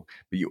possible,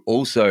 but you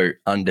also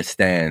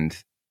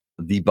understand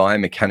the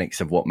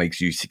biomechanics of what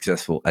makes you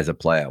successful as a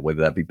player,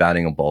 whether that be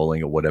batting or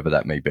bowling or whatever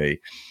that may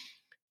be.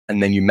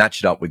 And then you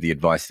match it up with the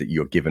advice that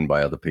you're given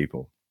by other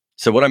people.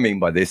 So what I mean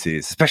by this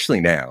is,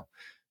 especially now,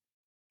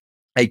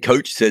 a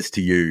coach says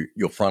to you,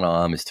 your front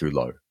arm is too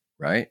low,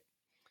 right?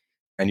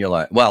 And you're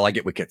like, well, I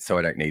get wickets, so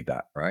I don't need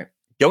that, right?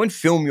 Go and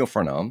film your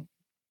front arm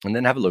and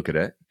then have a look at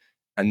it.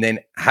 And then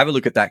have a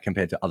look at that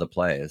compared to other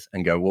players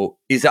and go, well,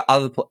 is there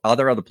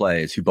other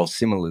players who bowl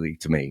similarly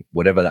to me,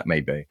 whatever that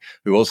may be,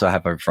 who also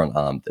have a front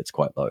arm that's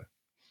quite low?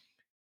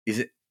 Is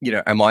it,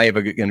 am I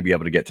ever going to be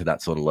able to get to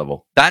that sort of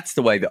level? That's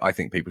the way that I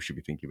think people should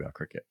be thinking about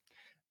cricket.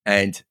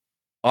 And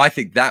I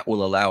think that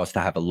will allow us to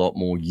have a lot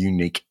more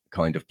unique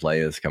kind of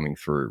players coming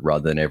through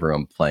rather than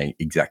everyone playing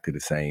exactly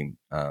the same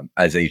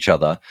as each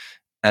other.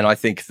 And I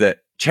think that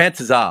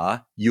chances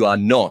are you are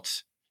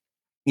not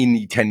in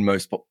the 10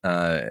 most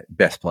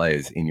best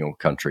players in your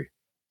country.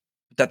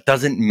 That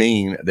doesn't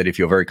mean that if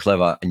you're very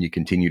clever and you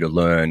continue to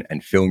learn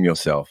and film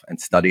yourself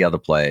and study other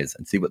players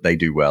and see what they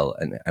do well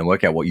and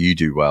work out what you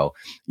do well,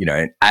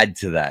 and add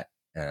to that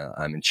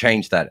and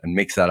change that and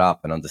mix that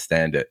up and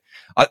understand it.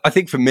 I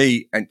think for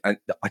me, and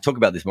I talk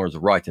about this more as a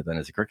writer than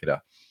as a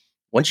cricketer,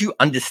 once you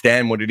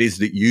understand what it is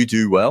that you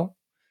do well,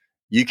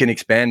 you can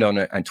expand on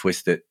it and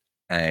twist it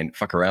and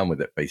fuck around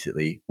with it,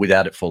 basically,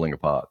 without it falling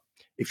apart.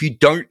 If you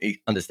don't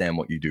understand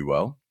what you do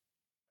well,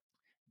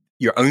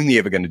 you're only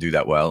ever going to do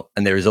that well.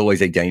 And there is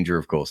always a danger,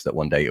 of course, that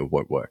one day it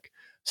won't work.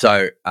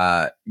 So,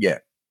 I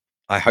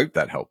hope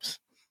that helps.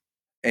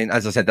 And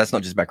as I said, that's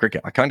not just about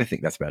cricket. I kind of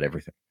think that's about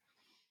everything.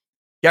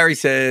 Gary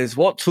says,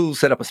 what tools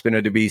set up a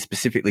spinner to be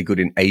specifically good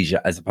in Asia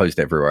as opposed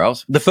to everywhere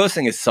else? The first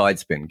thing is side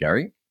spin,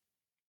 Gary.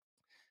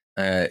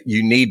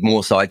 You need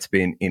more side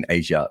spin in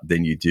Asia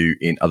than you do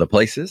in other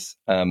places.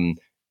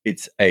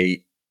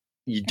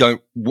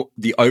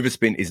 The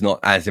overspin is not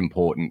as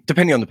important,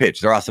 depending on the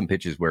pitch. There are some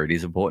pitches where it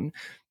is important,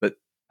 but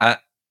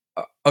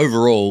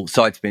overall,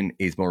 side spin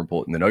is more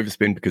important than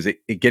overspin because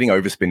getting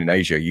overspin in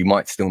Asia, you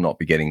might still not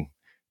be getting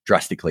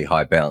drastically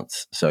high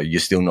bounce. So you're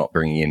still not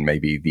bringing in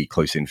maybe the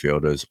close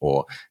infielders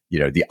or,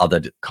 the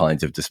other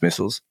kinds of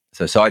dismissals.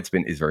 So side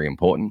spin is very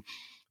important.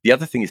 The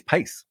other thing is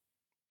pace.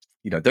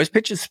 Those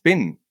pitches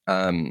spin.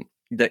 Most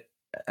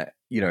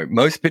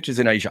pitches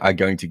in Asia are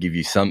going to give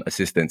you some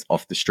assistance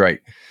off the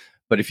straight.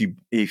 But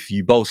if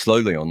you bowl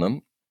slowly on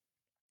them,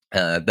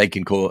 they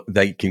can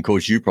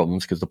cause you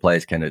problems because the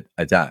players can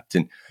adapt.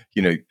 And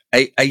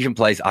Asian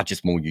players are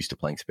just more used to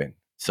playing spin,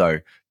 so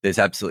there's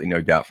absolutely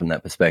no doubt from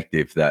that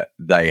perspective that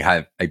they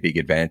have a big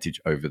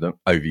advantage over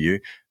you.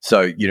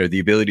 So the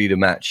ability to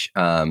match,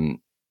 moving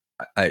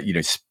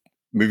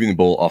the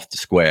ball off the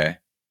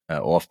square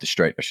or off the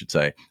straight, I should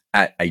say,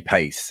 at a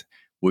pace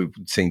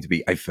would seem to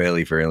be a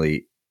fairly,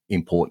 fairly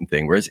important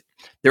thing. Whereas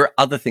there are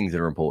other things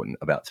that are important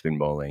about spin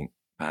bowling,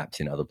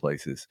 perhaps in other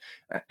places.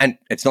 And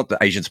it's not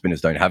that Asian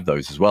spinners don't have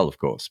those as well, of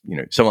course.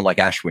 Someone like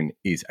Ashwin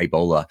is a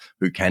bowler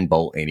who can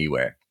bowl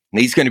anywhere. And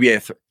he's going to be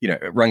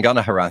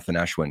Rangana Herath and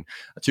Ashwin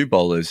are two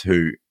bowlers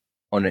who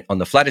on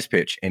the flattest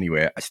pitch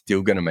anywhere are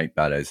still going to make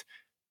batters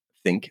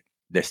think.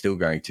 They're still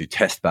going to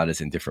test batters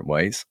in different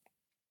ways.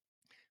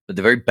 But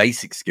the very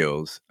basic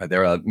skills,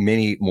 there are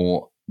many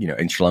more,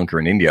 in Sri Lanka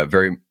and India,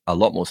 a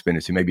lot more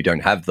spinners who maybe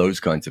don't have those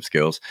kinds of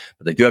skills,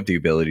 but they do have the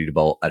ability to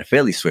bowl at a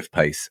fairly swift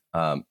pace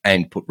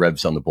and put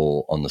revs on the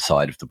ball on the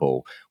side of the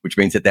ball, which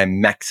means that they're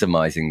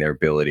maximizing their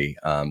ability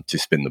to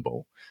spin the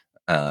ball.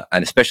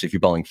 And especially if you're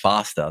bowling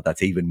faster,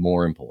 that's even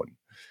more important.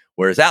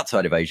 Whereas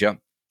outside of Asia,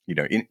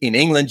 in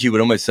England, you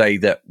would almost say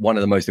that one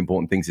of the most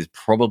important things is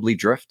probably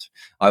drift.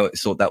 I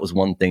thought that was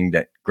one thing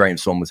that Graham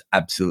Swan was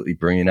absolutely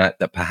brilliant at,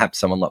 that perhaps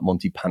someone like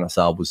Monty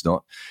Panesar was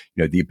not.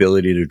 The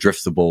ability to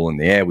drift the ball in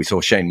the air. We saw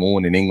Shane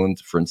Warne in England,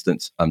 for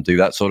instance, do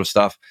that sort of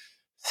stuff.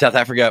 South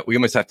Africa, we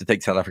almost have to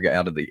take South Africa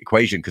out of the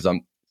equation because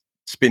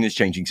spin is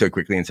changing so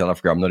quickly in South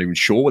Africa. I'm not even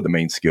sure what the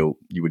main skill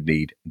you would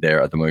need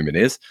there at the moment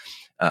is.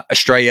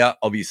 Australia,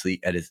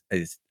 obviously, it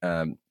is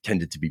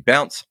tended to be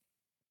bounce.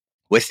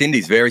 West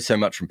Indies vary so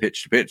much from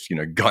pitch to pitch.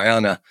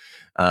 Guyana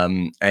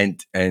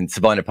and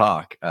Sabina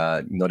Park,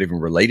 not even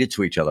related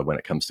to each other when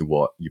it comes to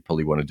what you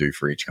probably want to do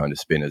for each kind of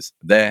spinners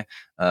there.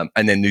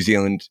 And then New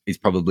Zealand is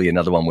probably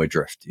another one where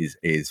drift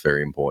is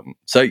very important.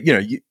 So,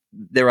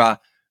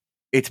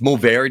 it's more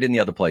varied in the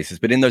other places,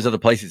 but in those other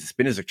places, the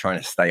spinners are trying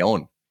to stay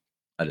on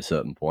at a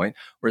certain point,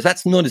 whereas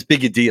that's not as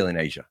big a deal in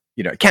Asia.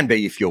 It can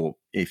be if you're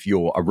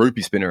a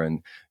rupee spinner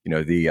and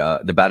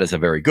the batters are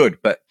very good,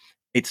 but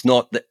it's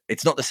not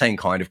the same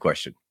kind of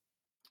question.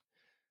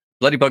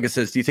 Bloody Bugger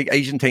says, do you think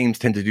Asian teams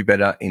tend to do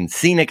better in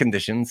senior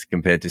conditions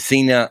compared to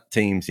senior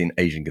teams in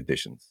Asian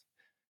conditions?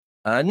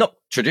 Not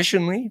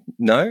traditionally,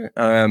 no.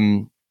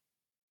 I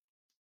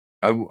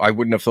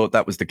wouldn't have thought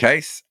that was the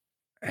case.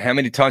 How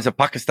many times have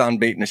Pakistan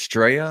beaten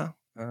Australia?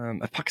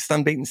 Have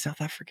Pakistan beaten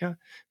South Africa?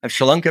 Have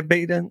Sri Lanka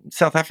beaten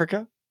South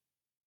Africa?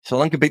 Sri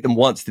Lanka beat them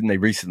once, didn't they,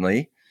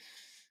 recently?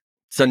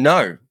 So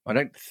no, I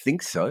don't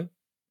think so.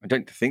 I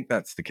don't think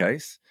that's the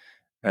case.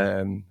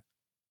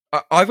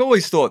 I've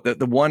always thought that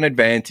the one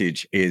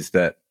advantage is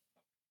that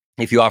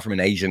if you are from an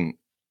Asian,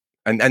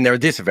 and there are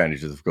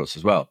disadvantages, of course,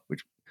 as well. But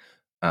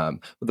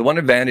the one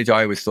advantage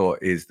I always thought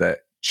is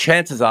that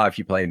chances are, if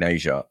you play in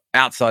Asia,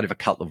 outside of a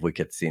couple of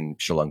wickets in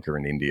Sri Lanka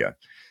and India,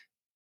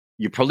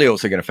 you're probably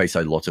also going to face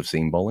a lot of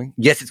seam bowling.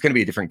 Yes, it's going to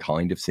be a different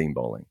kind of seam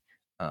bowling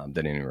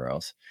than anywhere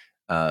else,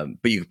 but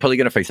you're probably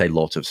going to face a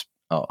lot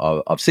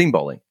of seam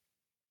bowling.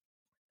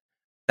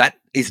 That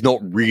is not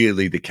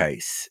really the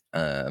case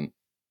in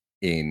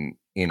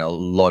a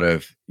lot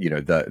of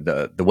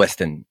the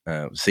Western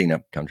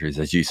senior countries,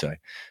 as you say,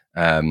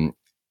 and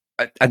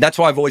that's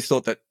why I've always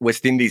thought that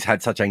West Indies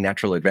had such a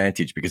natural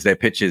advantage, because their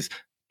pitches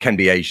can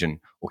be Asian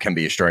or can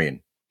be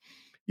Australian.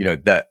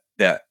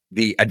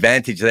 The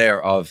advantage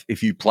there of,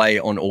 if you play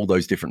on all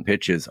those different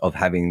pitches, of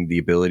having the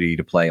ability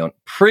to play on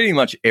pretty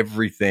much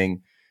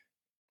everything.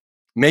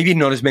 Maybe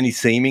not as many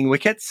seaming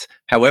wickets.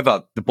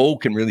 However, the ball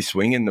can really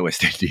swing in the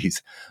West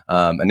Indies.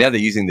 And now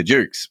they're using the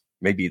Dukes.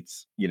 Maybe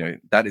it's,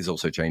 that is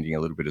also changing a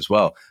little bit as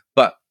well.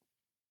 But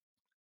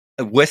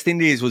West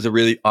Indies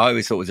I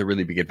always thought was a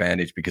really big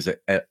advantage, because,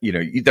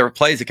 there are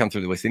players that come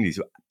through the West Indies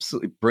who are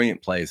absolutely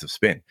brilliant players of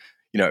spin.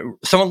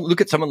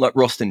 Look at someone like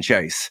Roston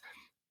Chase.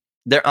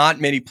 There aren't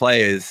many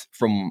players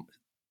from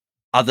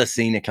other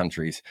senior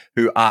countries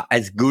who are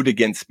as good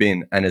against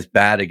spin and as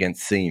bad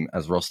against seam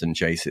as Roston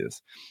Chase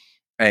is.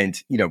 And,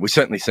 we've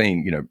certainly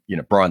seen,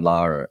 Brian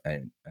Lara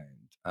and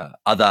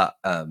other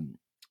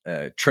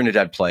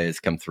Trinidad players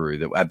come through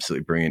that were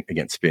absolutely brilliant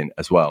against spin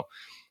as well,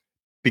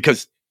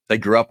 because they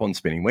grew up on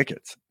spinning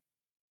wickets.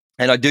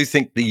 And I do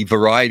think the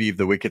variety of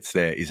the wickets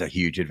there is a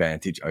huge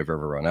advantage over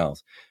everyone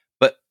else.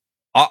 But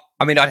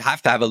I'd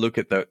have to have a look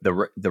at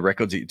the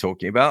records that you're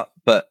talking about.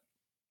 But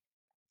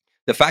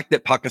the fact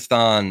that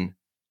Pakistan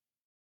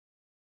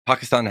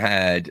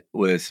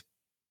was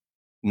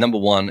number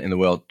one in the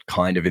world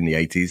kind of in the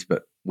 80s,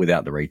 but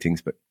without the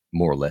ratings, but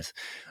more or less.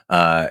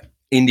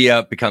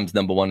 India becomes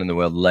number one in the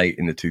world late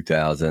in the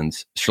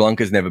 2000s. Sri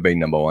Lanka's never been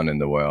number one in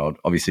the world.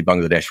 Obviously,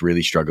 Bangladesh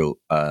really struggle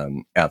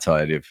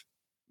outside of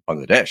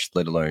Bangladesh,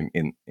 let alone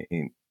in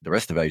the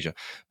rest of Asia,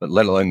 but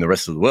let alone the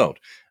rest of the world.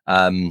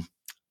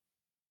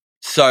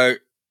 So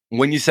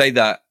when you say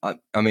that,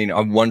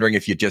 I'm wondering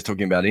if you're just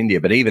talking about India,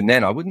 but even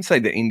then, I wouldn't say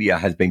that India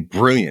has been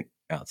brilliant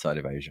outside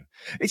of Asia.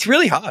 It's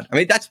really hard.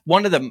 That's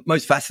one of the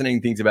most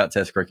fascinating things about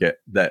Test cricket,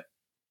 that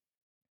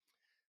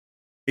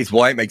is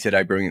why it makes it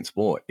a brilliant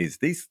sport, is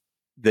the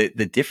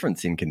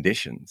difference in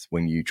conditions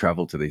when you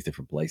travel to these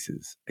different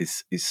places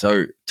is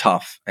so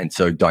tough and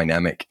so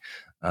dynamic.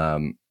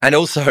 And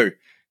also,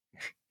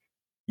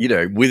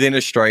 within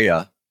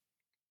Australia,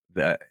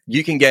 that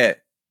you can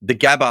get, the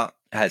Gabba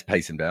has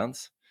pace and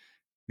bounce.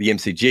 The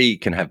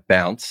MCG can have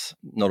bounce,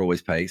 not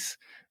always pace.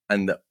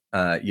 And the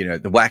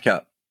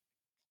WACA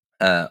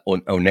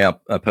or now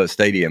per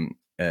stadium,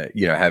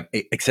 have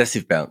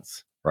excessive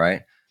bounce,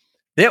 right?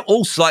 They're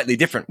all slightly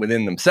different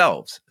within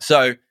themselves.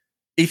 So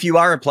if you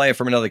are a player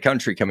from another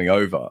country coming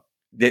over,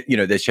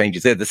 there's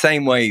changes there. The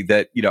same way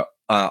that,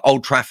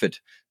 Old Trafford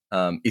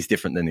is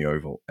different than the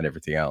Oval and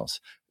everything else.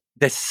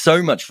 There's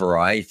so much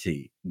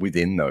variety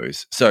within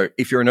those. So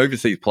if you're an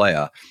overseas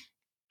player,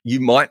 you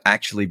might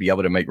actually be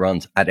able to make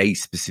runs at a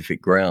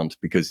specific ground,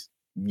 because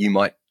you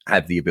might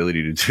have the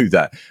ability to do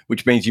that,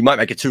 which means you might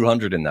make a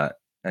 200 in that.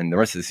 And the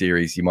rest of the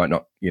series, you might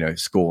not,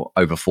 score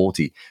over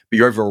 40, but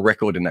your overall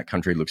record in that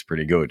country looks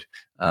pretty good.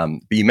 But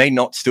you may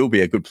not still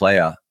be a good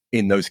player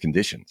in those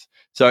conditions.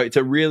 So it's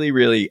a really,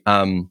 really,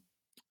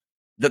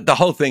 the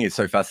whole thing is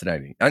so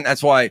fascinating. And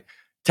that's why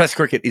Test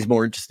cricket is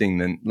more interesting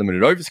than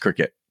limited overs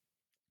cricket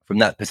from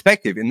that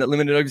perspective, in that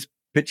limited overs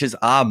pitches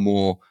are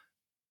more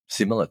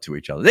similar to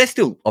each other. There's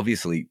still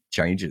obviously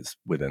changes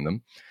within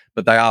them,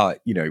 but they are,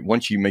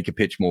 once you make a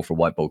pitch more for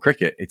white ball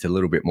cricket, it's a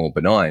little bit more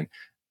benign.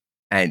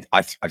 And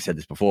I've said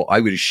this before, I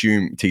would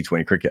assume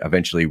T20 cricket,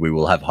 eventually we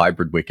will have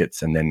hybrid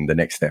wickets, and then the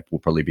next step will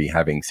probably be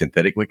having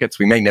synthetic wickets.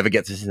 We may never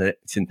get to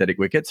synthetic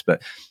wickets,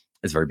 but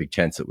there's a very big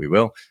chance that we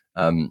will,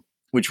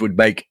 which would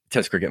make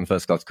Test cricket and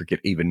first-class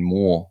cricket even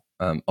more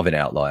of an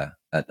outlier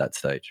at that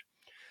stage.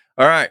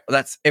 All right, well,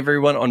 that's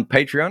everyone on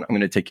Patreon. I'm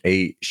going to take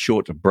a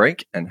short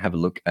break and have a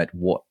look at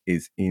what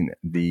is in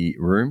the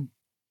room,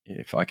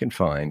 if I can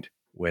find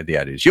where the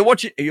ad is. You're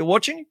watching,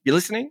 you're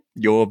listening,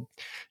 you're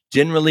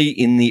generally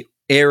in the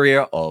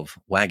area of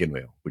Wagon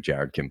Wheel with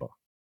Jared Kimber.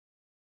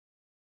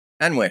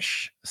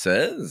 Anwesh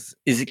says,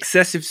 is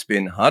excessive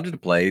spin harder to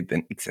play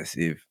than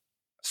excessive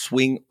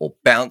swing or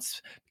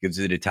bounce because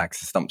it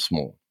attacks the stump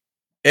small?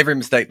 Every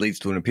mistake leads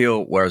to an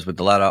appeal, whereas with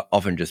the latter,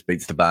 often just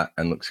beats the bat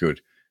and looks good.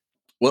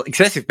 Well,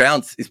 excessive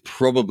bounce is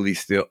probably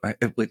still,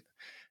 it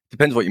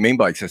depends what you mean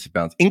by excessive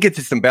bounce.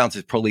 Inconsistent bounce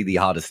is probably the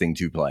hardest thing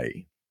to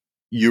play.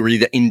 You're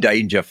either in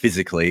danger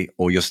physically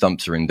or your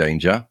stumps are in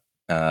danger.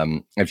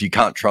 If you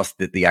can't trust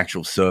that the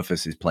actual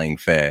surface is playing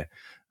fair,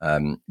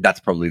 that's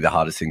probably the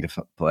hardest thing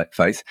to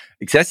face.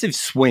 Excessive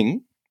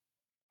swing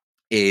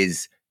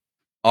is,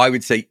 I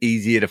would say,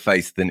 easier to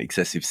face than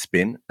excessive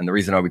spin. And the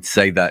reason I would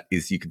say that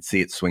is you can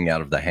see it swing out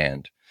of the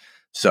hand.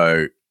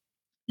 So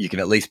you can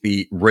at least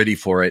be ready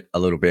for it a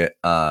little bit.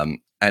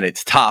 And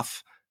it's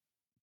tough,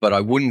 but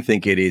I wouldn't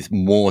think it is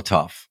more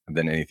tough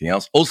than anything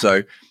else.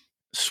 Also,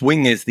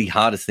 swing is the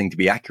hardest thing to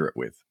be accurate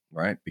with,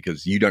 right?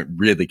 Because you don't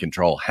really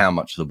control how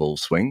much the ball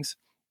swings.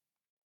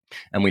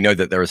 And we know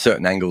that there are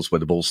certain angles where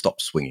the ball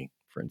stops swinging,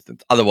 for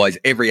instance. Otherwise,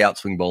 every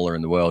outswing bowler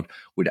in the world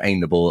would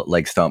aim the ball at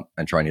leg stump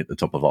and try and hit the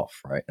top of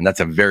off, right? And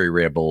that's a very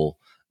rare ball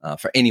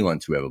for anyone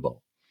to ever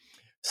bowl.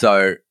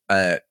 So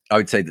I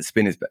would say that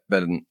spin is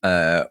better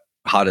than,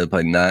 harder to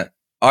play than that.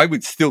 I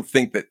would still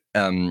think that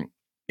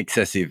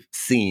excessive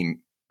seam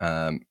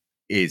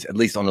is at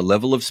least on a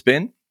level of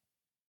spin,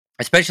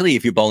 especially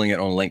if you're bowling it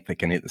on a length that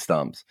can hit the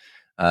stumps.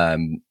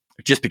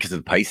 Just because of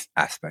the pace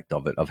aspect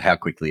of it, of how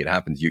quickly it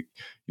happens.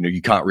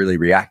 You can't really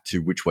react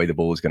to which way the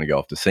ball is going to go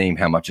off the seam,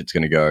 how much it's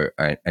going to go,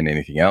 and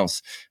anything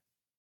else.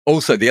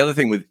 Also, the other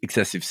thing with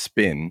excessive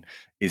spin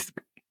is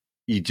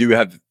you do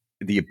have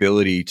the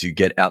ability to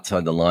get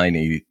outside the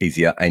line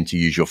easier and to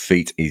use your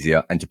feet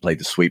easier and to play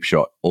the sweep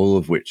shot, all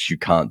of which you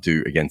can't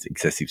do against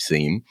excessive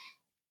seam.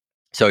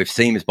 So if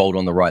seam is bowled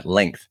on the right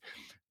length,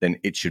 then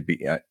it should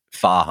be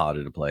far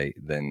harder to play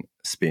than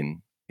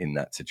spin in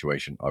that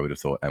situation, I would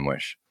have thought,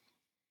 Amwesh.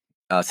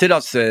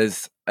 Siddharth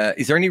says,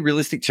 is there any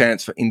realistic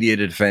chance for India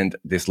to defend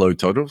this low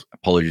total?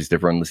 Apologies to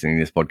everyone listening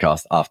to this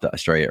podcast after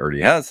Australia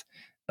already has.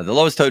 The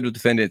lowest total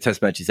defended in a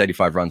test match is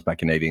 85 runs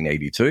back in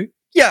 1882.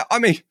 Yeah, I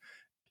mean,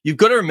 you've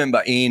got to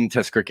remember in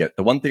test cricket,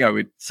 the one thing I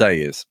would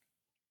say is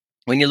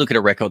when you look at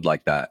a record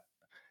like that,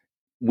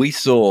 we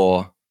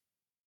saw,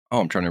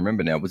 I'm trying to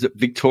remember now, was it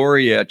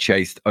Victoria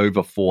chased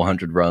over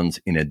 400 runs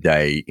in a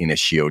day in a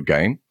Shield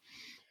game?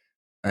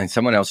 And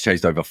someone else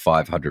chased over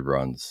 500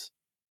 runs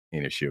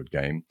in a Shield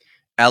game.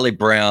 Ali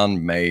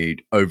Brown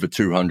made over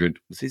 200.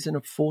 Was this in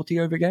a 40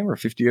 over game or a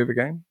 50 over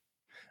game?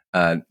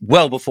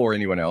 Well before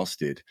anyone else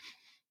did.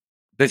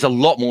 There's a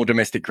lot more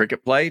domestic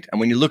cricket played. And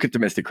when you look at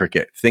domestic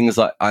cricket, things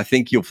like, I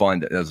think you'll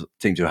find that there's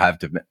teams who have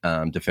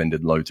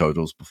defended low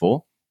totals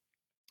before.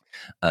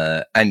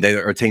 And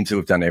there are teams who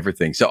have done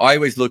everything. So I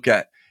always look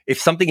at, if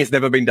something has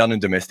never been done in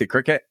domestic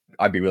cricket,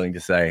 I'd be willing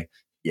to say,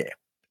 yeah,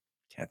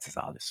 chances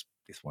are this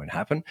won't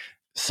happen.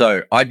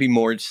 So I'd be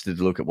more interested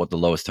to look at what the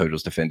lowest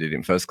totals defended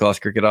in first-class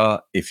cricket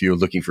are if you're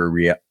looking for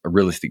a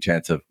realistic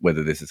chance of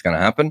whether this is going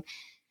to happen.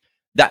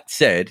 That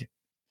said,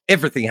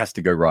 everything has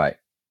to go right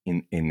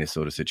in this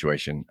sort of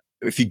situation.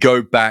 If you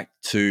go back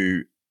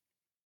to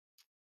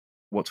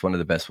what's one of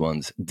the best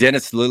ones,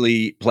 Dennis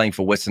Lilly playing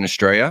for Western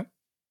Australia,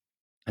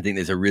 I think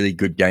there's a really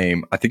good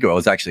game. I think it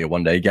was actually a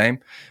one-day game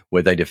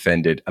where they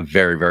defended a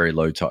very, very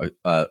low total.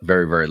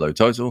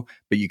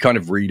 But you kind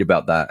of read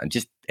about that and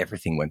just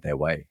everything went their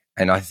way.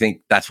 And I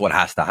think that's what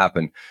has to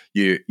happen.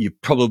 You can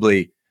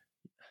probably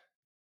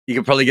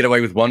get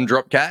away with one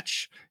drop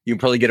catch. You can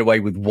probably get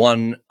away with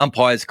one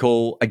umpire's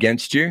call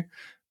against you,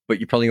 but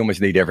you probably almost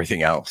need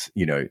everything else.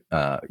 And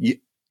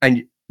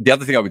the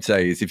other thing I would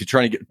say is if you're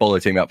trying to get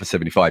bowler team out for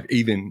 75,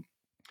 even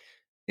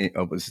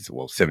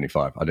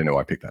 75. I don't know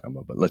why I picked that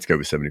number, but let's go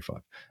with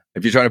 75.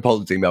 If you're trying to bowl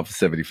the team out for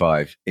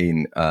 75,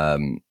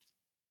 the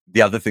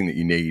other thing that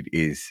you need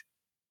is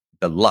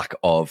the luck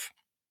of.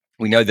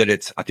 We know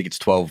that I think it's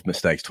 12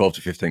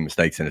 to 15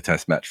 mistakes in a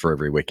test match for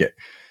every wicket.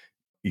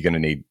 You're going to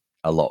need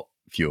a lot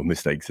fewer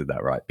mistakes of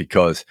that, right?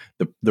 Because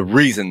the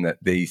reason that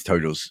these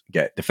totals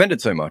get defended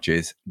so much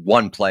is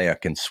one player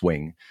can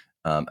swing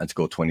and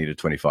score 20 to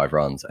 25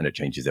 runs, and it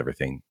changes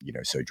everything,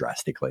 so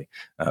drastically.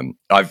 This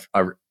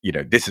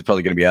is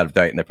probably going to be out of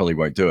date, and they probably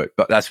won't do it.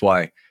 But that's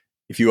why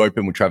if you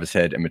open with Travis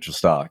Head and Mitchell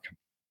Starc,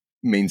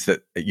 means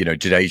that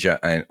Jadeja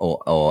and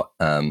or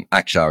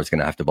Akshar is going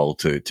to have to bowl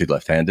to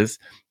left-handers.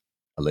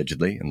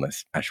 Allegedly,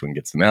 unless Ashwin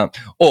gets them out,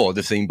 or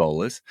the seam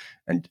bowlers,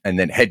 and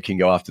then Head can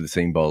go after the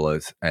seam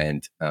bowlers,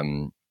 and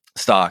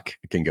Starc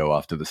can go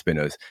after the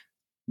spinners.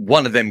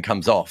 One of them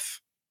comes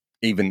off,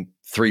 even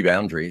 3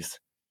 boundaries.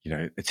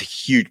 It's a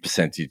huge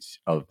percentage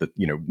of the,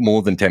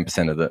 more than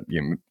 10% of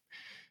the,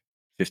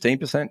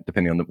 15%,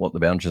 depending on what the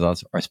boundaries are,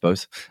 I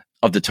suppose,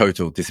 of the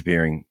total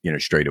disappearing,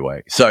 straight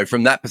away. So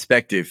from that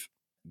perspective,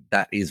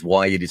 that is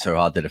why it is so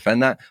hard to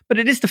defend that, but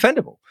it is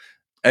defendable.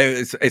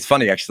 It's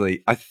funny,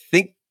 actually. I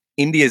think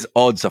India's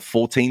odds are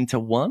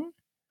 14-1.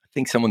 I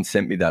think someone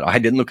sent me that. I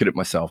didn't look at it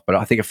myself, but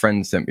I think a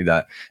friend sent me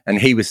that. And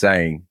he was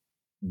saying,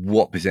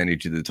 what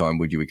percentage of the time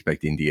would you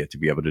expect India to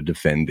be able to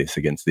defend this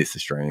against this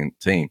Australian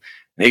team?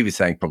 And he was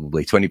saying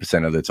probably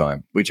 20% of the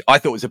time, which I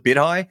thought was a bit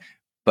high.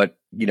 But,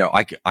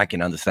 I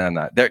can understand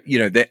that.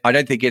 I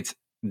don't think it's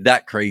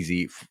that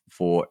crazy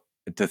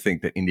to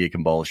think that India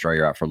can bowl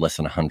Australia out for less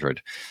than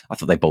 100. I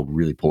thought they bowled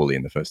really poorly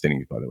in the first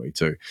innings, by the way,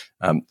 too.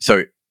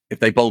 So if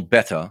they bowled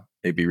better,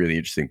 it'd be really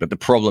interesting. But the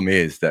problem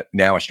is that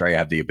now Australia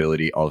have the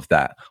ability of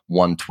that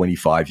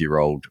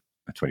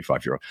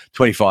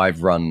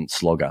 25-run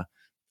slogger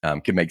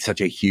can make such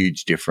a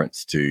huge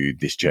difference to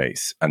this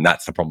chase. And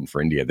that's the problem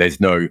for India. There's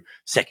no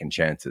second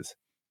chances.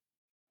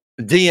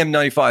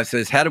 DM95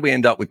 says, how do we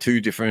end up with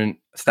two different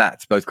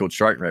stats, both called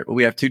strike rate? Well,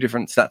 we have two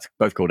different stats,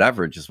 both called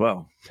average as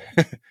well.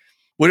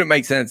 Wouldn't it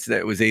make sense that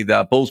it was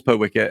either balls per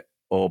wicket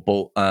or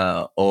balls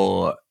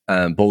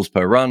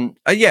per run?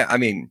 Yeah, I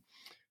mean,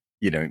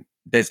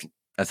 there's,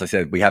 as I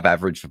said, we have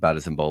average for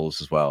batters and bowlers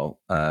as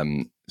well.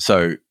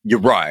 So you're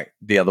right.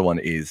 The other one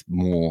is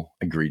more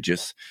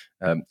egregious.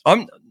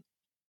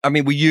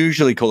 We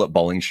usually call it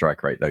bowling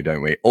strike rate, though,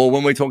 don't we? Or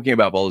when we're talking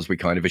about bowlers, we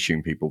kind of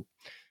assume people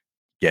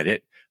get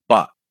it.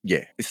 But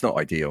yeah, it's not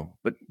ideal.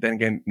 But then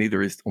again,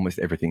 neither is almost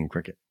everything in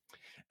cricket.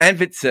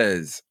 Anvit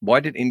says, why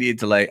did India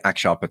delay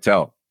Akshar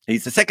Patel?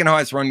 He's the second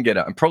highest run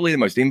getter and probably the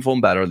most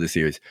informed batter of the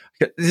series.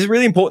 This is a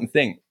really important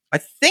thing. I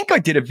think I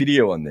did a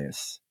video on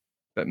this,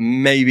 but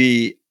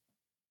maybe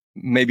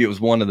it was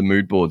one of the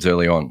mood boards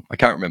early on. I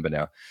can't remember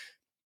now.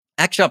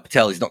 Akshar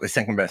Patel is not the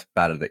second best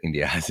batter that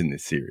India has in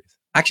this series.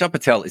 Akshar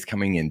Patel is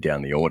coming in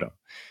down the order.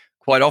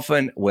 Quite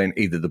often when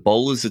either the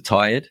bowlers are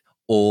tired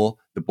or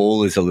the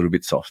ball is a little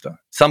bit softer.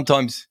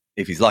 Sometimes,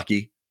 if he's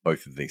lucky,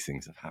 both of these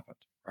things have happened,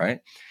 right?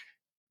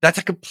 That's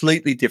a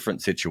completely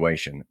different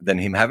situation than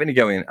him having to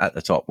go in at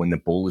the top when the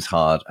ball is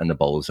hard and the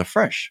bowlers are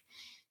fresh.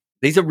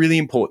 These are really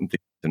important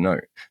things to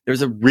note.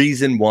 There's a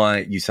reason why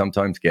you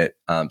sometimes get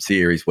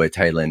series where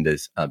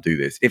tailenders do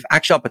this. If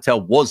Akshar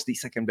Patel was the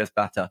second best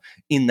batter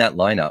in that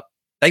lineup,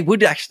 they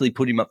would actually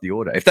put him up the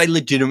order. If they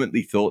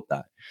legitimately thought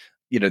that,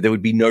 there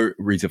would be no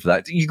reason for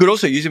that. You could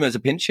also use him as a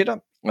pinch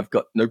hitter. I've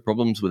got no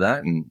problems with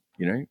that. And,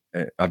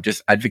 I've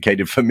just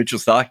advocated for Mitchell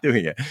Starc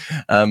doing it.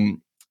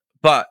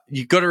 But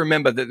you've got to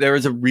remember that there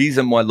is a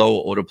reason why lower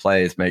order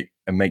players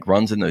make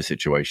runs in those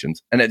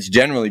situations. And it's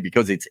generally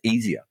because it's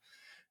easier.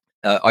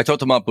 I talked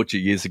to Mark Butcher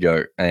years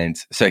ago, and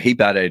so he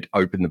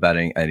opened the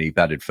batting, and he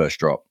batted first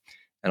drop.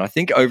 And I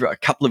think over a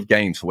couple of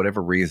games, for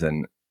whatever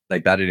reason, they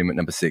batted him at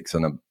number 6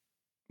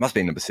 must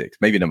be number 6,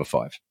 maybe number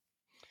 5,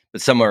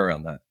 but somewhere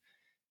around that.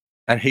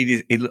 And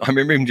I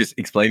remember him just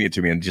explaining it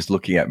to me and just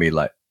looking at me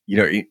like,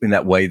 in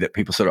that way that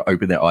people sort of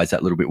open their eyes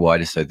that little bit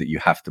wider so that you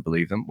have to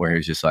believe them, where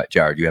he's just like,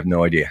 Jared, you have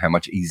no idea how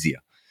much easier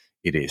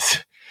it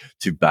is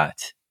to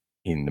bat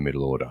in the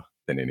middle order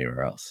than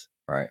anywhere else,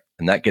 right?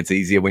 And that gets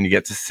easier when you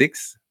get to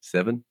 6,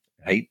 7,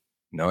 8,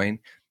 9.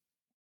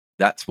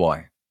 That's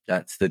why.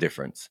 That's the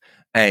difference.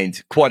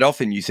 And quite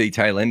often you see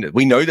tailenders.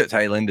 We know that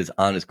tailenders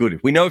aren't as good.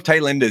 If we know if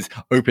tailenders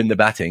open the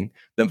batting,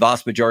 the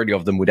vast majority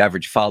of them would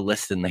average far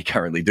less than they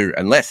currently do,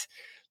 unless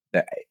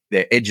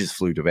their edges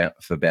flew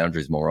for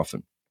boundaries more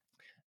often.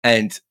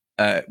 And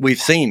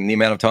we've seen the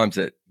amount of times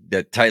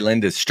that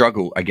tailenders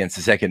struggle against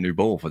the second new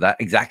ball for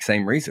that exact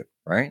same reason,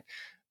 right?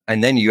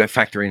 And then you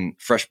factor in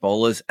fresh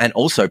bowlers and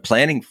also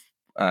planning.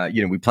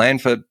 We plan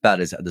for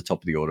batters at the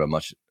top of the order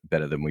much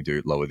better than we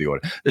do lower the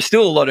order. There's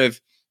still a lot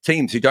of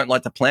teams who don't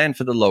like to plan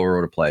for the lower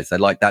order players. They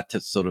like that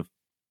to sort of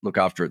look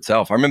after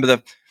itself. I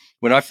remember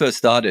when I first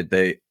started,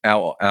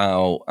 our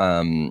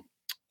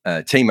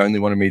team only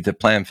wanted me to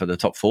plan for the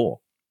top 4.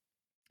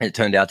 It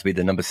turned out to be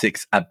the number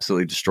 6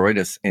 absolutely destroyed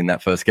us in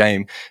that first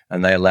game,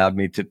 and they allowed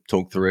me to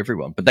talk through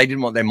everyone. But they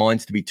didn't want their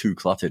minds to be too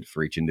cluttered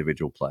for each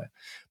individual player.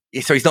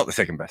 So he's not the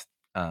second best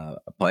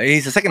player.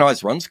 He's the second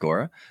highest run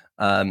scorer.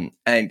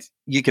 And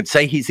you could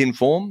say he's in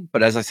form,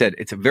 but as I said,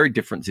 it's a very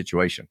different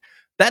situation.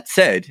 That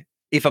said,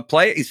 if a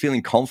player is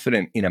feeling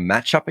confident in a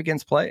matchup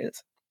against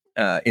players,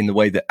 in the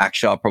way that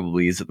Akshar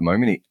probably is at the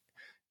moment,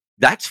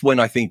 that's when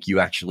I think you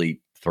actually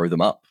throw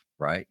them up,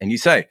 right? And you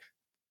say,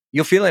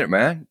 you're feeling it,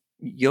 man.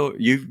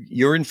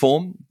 You're in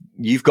form.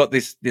 You've got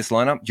this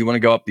lineup. Do you want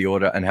to go up the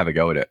order and have a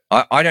go at it?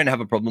 I don't have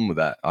a problem with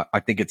that.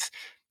 I think it's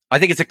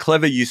a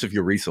clever use of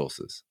your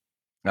resources,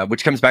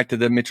 which comes back to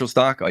the Mitchell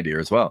Starc idea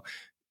as well.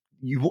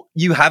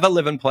 You have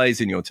 11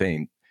 players in your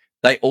team.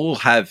 They all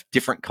have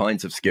different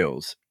kinds of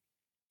skills.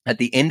 At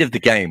the end of the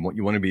game, what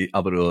you want to be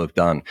able to have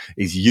done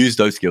is use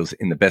those skills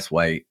in the best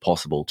way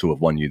possible to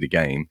have won you the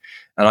game.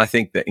 And I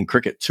think that in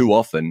cricket, too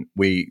often,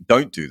 we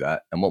don't do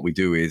that. And what we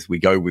do is we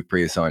go with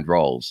pre-assigned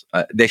roles.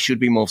 There should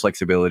be more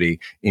flexibility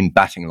in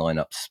batting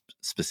lineups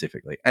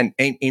specifically and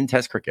in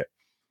Test cricket.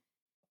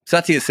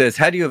 Satya says,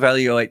 how do you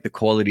evaluate the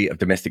quality of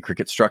domestic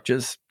cricket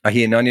structures? I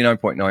hear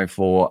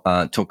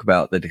 99.94 talk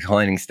about the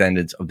declining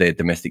standards of their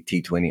domestic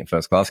T20 and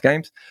first-class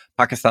games.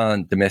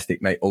 Pakistan domestic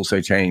may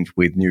also change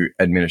with new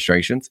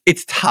administrations.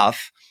 It's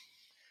tough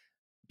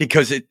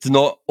because it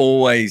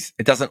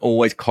doesn't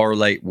always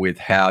correlate with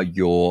how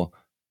your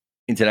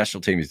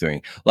international team is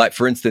doing. Like,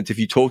 for instance, if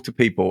you talk to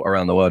people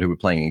around the world who were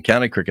playing in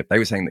county cricket, they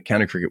were saying that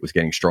county cricket was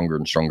getting stronger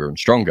and stronger and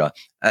stronger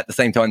at the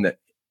same time that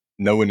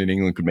no one in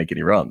England could make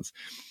any runs.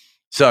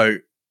 So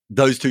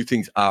those two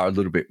things are a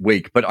little bit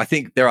weak. But I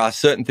think there are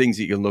certain things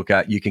that you can look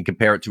at. You can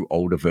compare it to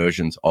older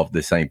versions of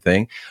the same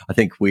thing. I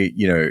think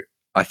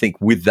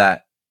with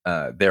that,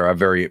 there are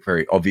very,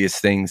 very obvious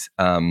things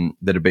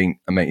that are being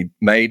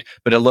made,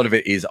 but a lot of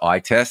it is eye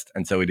test.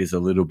 And so it is a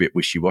little bit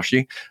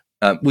wishy-washy.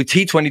 With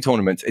T20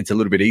 tournaments, it's a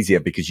little bit easier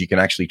because you can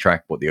actually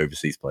track what the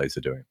overseas players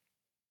are doing.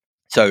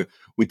 So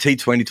with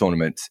T20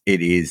 tournaments,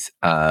 it is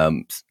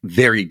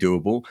very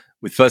doable.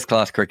 With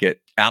first-class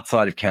cricket,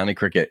 outside of county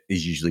cricket,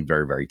 is usually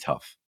very, very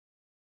tough.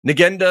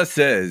 Nagenda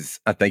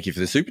says, thank you for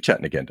the super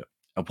chat, Nagenda.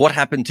 What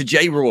happened to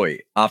Jay Roy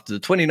after the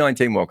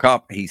 2019 World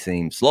Cup? He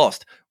seems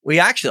lost.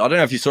 I don't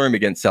know if you saw him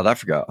against South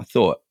Africa. I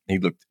thought he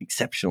looked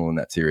exceptional in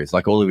that series.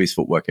 Like, all of his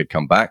footwork had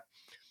come back.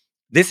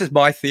 This is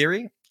my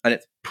theory, and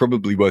it's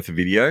probably worth a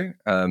video.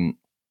 And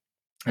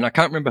I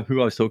can't remember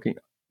who I was talking.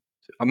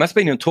 I must have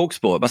been in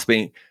TalkSport. It must have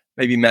been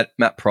maybe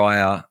Matt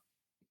Pryor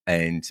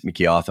and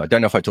Mickey Arthur. I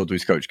don't know if I talked to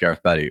his coach,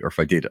 Gareth Batty, or if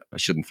I did. I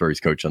shouldn't throw his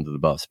coach under the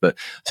bus, but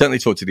certainly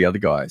talked to the other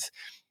guys.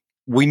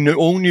 We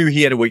all knew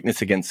he had a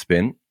weakness against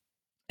spin,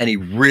 and he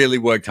really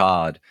worked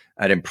hard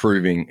at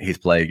improving his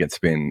play against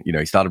spin.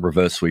 He started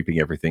reverse sweeping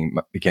everything,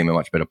 became a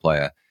much better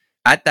player.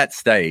 At that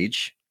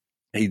stage,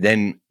 he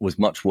then was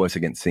much worse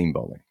against seam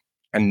bowling.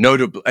 And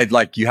notably,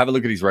 like, you have a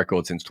look at his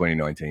record since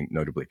 2019,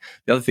 notably.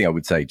 The other thing I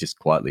would say just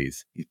quietly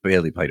is he's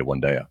barely played a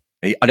one-dayer.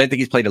 I don't think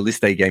he's played a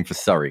list day game for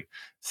Surrey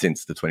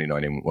since the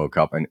 2019 World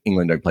Cup, and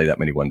England don't play that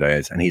many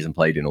one-dayers, and he hasn't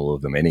played in all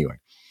of them anyway.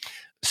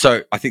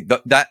 So I think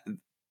that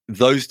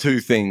those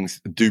two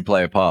things do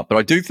play a part. But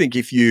I do think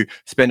if you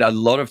spend a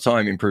lot of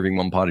time improving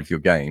one part of your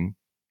game,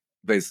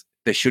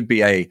 there should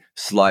be a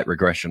slight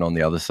regression on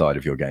the other side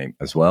of your game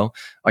as well.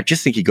 I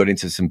just think he got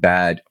into some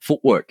bad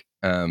footwork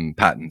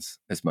patterns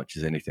as much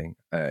as anything.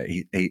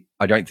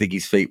 I don't think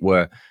his feet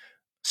were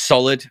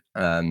solid.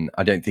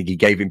 I don't think he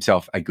gave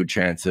himself a good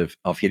chance of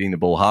hitting the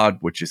ball hard,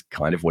 which is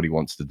kind of what he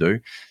wants to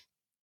do.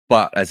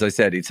 But as I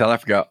said, in South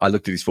Africa, I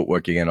looked at his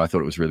footwork again. I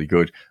thought it was really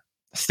good.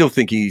 I still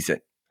think he's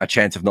a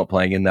chance of not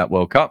playing in that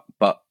World Cup,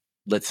 but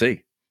let's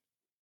see.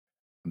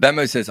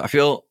 Bamo says, I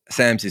feel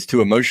Sams is too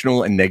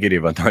emotional and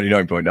negative on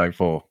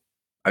 99.94.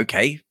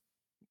 Okay.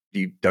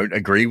 You don't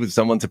agree with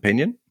someone's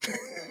opinion?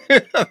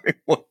 I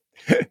mean,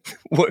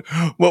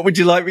 what would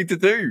you like me to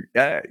do?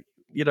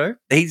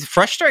 He's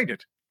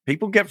frustrated.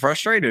 People get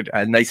frustrated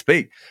and they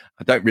speak.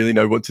 I don't really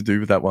know what to do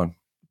with that one.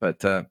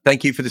 But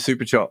thank you for the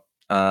super chat,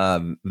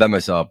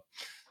 Vamosab.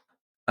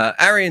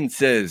 Arian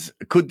says,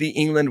 could the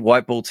England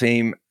white ball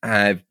team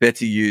have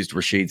better used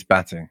Rashid's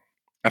batting?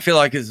 I feel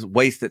like it's a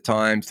waste at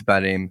times to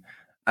bat him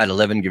at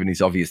 11, given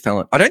his obvious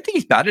talent. I don't think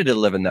he's batted at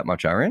 11 that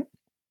much, Arian.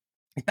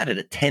 He's batted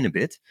at 10 a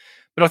bit.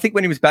 But I think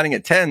when he was batting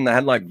at 10, they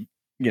had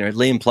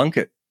Liam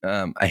Plunkett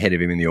ahead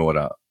of him in the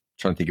order. I'm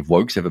trying to think if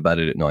Wokes ever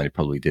batted at 9. He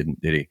probably didn't,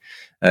 did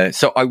he?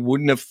 So I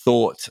wouldn't have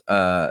thought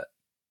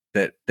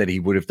that he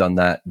would have done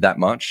that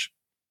much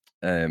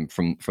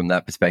from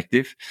that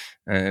perspective.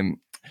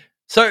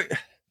 So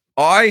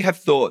I have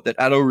thought that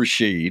Adil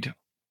Rashid,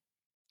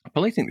 I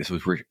probably think this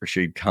was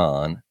Rashid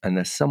Khan, and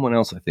there's someone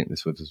else I think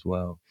this was as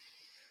well.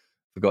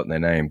 Forgotten their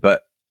name,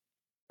 but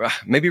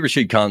maybe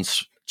Rashid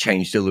Khan's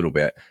changed a little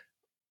bit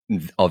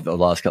of the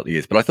last couple of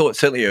years. But I thought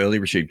certainly early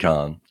Rashid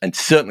Khan, and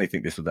certainly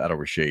think this with Adil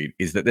Rashid,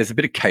 is that there's a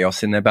bit of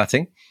chaos in their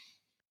batting,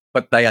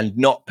 but they are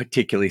not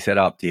particularly set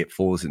up to hit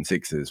 4s and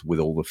 6s with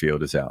all the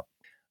fielders out.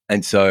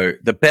 And so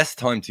the best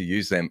time to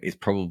use them is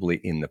probably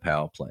in the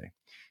power play,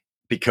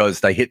 because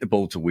they hit the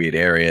ball to weird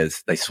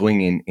areas, they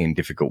swing in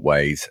difficult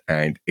ways,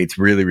 and it's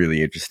really,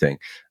 really interesting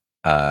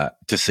to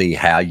see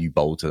how you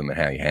bowl to them and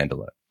how you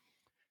handle it.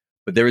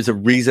 But there is a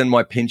reason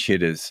why pinch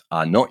hitters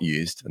are not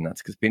used, and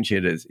that's because pinch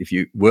hitters, if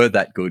you were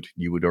that good,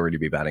 you would already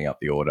be batting up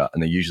the order,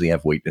 and they usually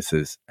have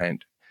weaknesses,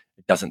 and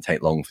it doesn't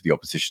take long for the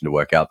opposition to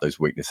work out those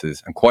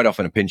weaknesses. And quite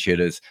often, pinch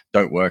hitters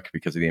don't work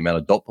because of the amount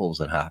of dot balls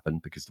that happen,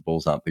 because the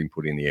balls aren't being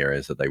put in the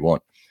areas that they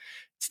want.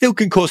 Still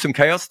can cause some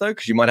chaos, though,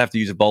 because you might have to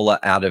use a bowler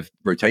out of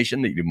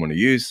rotation that you didn't want to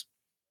use.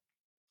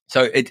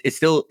 So it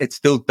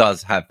still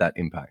does have that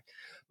impact.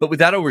 But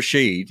with Adil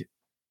Rashid,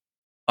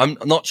 I'm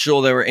not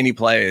sure there are any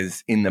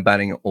players in the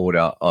batting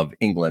order of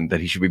England that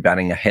he should be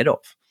batting ahead of.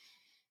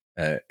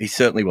 He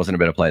certainly wasn't a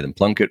better player than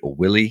Plunkett or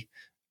Willie.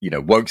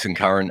 Wokes and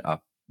Curran are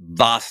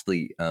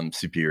vastly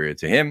superior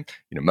to him.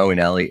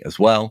 Moeen Ali as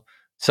well.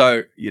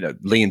 So,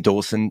 Liam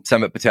Dawson,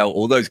 Samit Patel,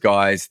 all those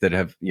guys that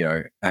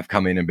have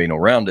come in and been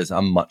all-rounders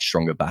are much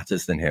stronger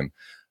batters than him.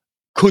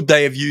 Could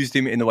they have used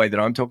him in the way that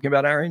I'm talking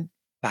about, Aaron?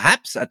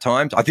 Perhaps at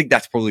times. I think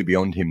that's probably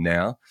beyond him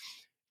now.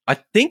 I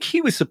think he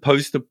was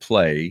supposed to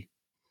play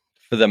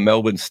for the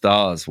Melbourne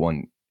Stars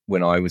when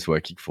I was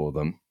working for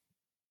them.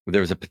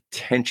 There was a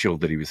potential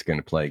that he was going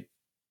to play.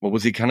 Well,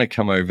 was he going to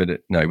come over to...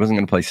 No, he wasn't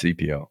going to play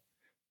CPL.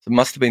 So it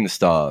must have been the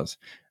Stars.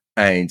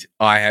 And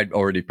I had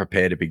already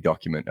prepared a big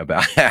document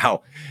about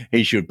how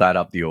he should bat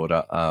up the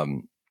order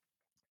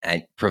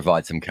and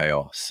provide some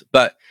chaos.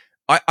 But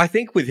I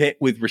think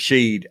with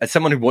Rashid, as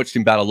someone who watched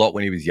him bat a lot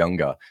when he was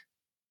younger,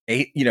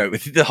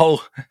 with the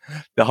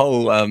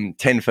whole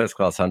 10 first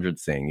class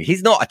hundreds thing,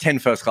 he's not a 10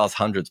 first class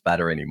hundreds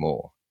batter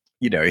anymore.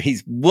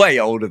 He's way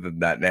older than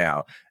that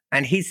now,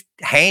 and he's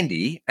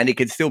handy and he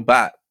can still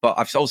bat. But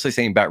I've also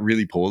seen him bat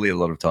really poorly a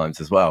lot of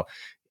times as well.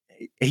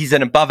 He's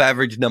an above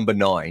average number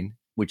 9,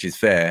 which is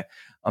fair.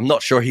 I'm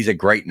not sure he's a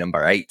great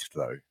number 8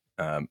 though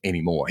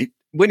anymore.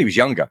 When he was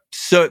younger,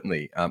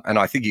 certainly, and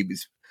I think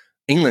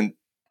England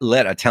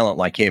let a talent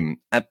like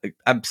him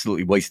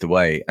absolutely waste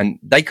away, and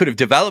they could have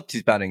developed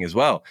his batting as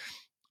well.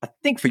 I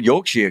think for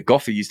Yorkshire,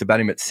 Goffer used to bat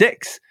him at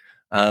 6,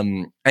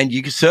 and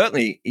you could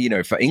certainly,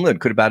 for England,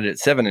 could have batted at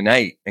 7 and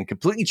 8 and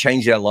completely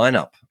changed our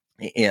lineup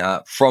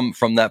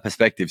from that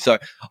perspective. So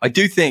I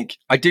do think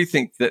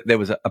that there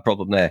was a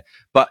problem there,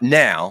 but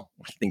now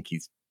I think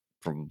he's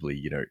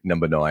probably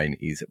number 9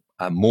 is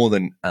a more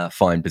than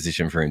fine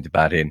position for him to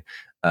bat in.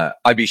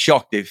 I'd be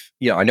shocked if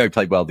I know he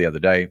played well the other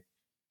day,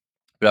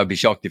 but I'd be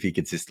shocked if he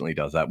consistently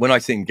does that. When I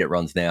see him get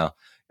runs now,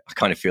 I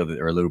kind of feel that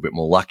they're a little bit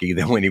more lucky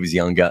than when he was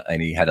younger and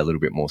he had a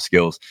little bit more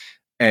skills.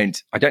 And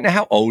I don't know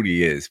how old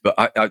he is, but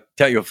I'll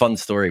tell you a fun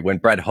story. When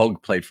Brad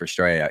Hogg played for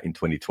Australia in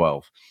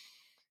 2012,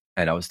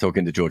 and I was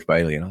talking to George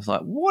Bailey, and I was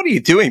like, "What are you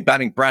doing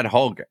batting Brad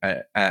Hogg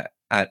at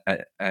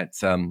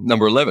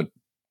number 11?"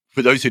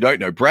 For those who don't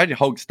know, Brad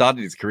Hogg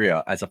started his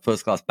career as a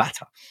first-class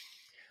batter.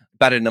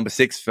 Batted number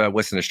 6 for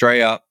Western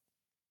Australia.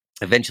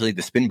 Eventually,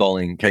 the spin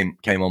bowling came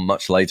on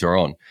much later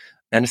on.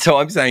 And so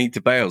I'm saying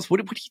to Bales, what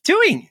are you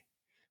doing?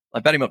 I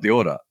bat him up the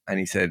order. And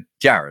he said,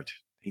 Jared,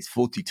 he's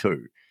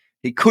 42.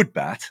 He could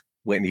bat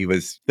when he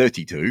was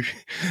 32.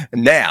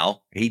 And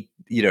now he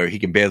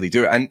can barely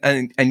do it.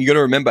 And you got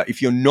to remember,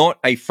 if you're not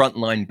a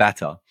frontline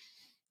batter,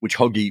 which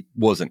Hoggy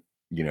wasn't,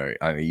 he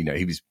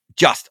was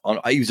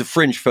he was a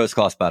fringe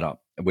first-class batter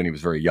when he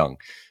was very young.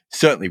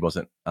 Certainly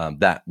wasn't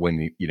that when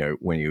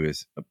he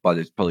was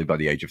probably by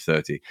the age of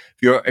 30.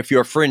 If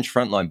you're a fringe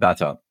frontline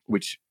batter,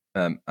 which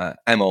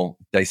Amol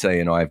Desai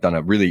and I have done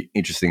a really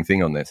interesting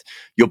thing on this,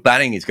 your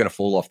batting is going to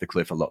fall off the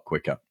cliff a lot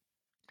quicker.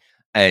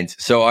 And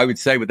so I would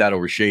say with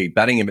Adil Rashid,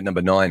 batting him at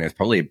number 9 is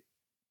probably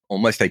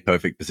almost a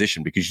perfect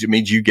position, because it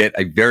means you get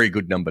a very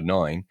good number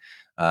 9.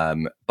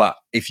 But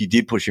if you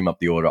did push him up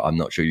the order, I'm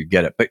not sure you'd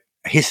get it. But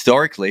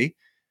historically,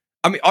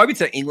 I would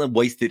say England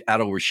wasted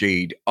Adil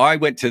Rashid. I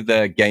went to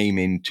the game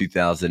in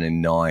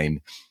 2009.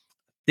 I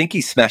think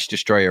he smashed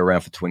Australia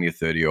around for 20 or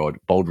 30 odd,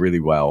 bowled really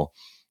well,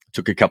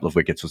 took a couple of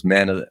wickets, was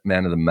man of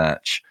the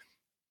match.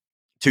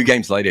 2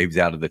 games later, he was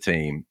out of the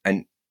team,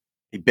 and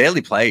he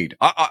barely played.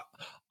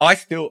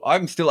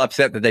 I'm still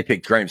upset that they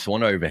picked Graham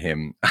Swan over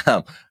him,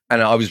 and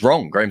I was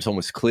wrong. Graham Swan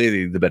was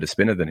clearly the better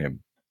spinner than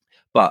him.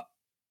 But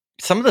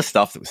some of the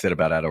stuff that was said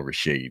about Adil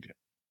Rashid,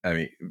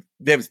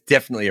 there was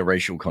definitely a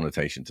racial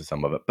connotation to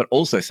some of it, but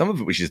also some of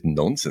it was just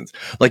nonsense.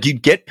 Like,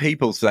 you'd get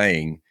people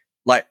saying,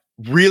 like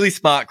really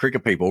smart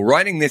cricket people,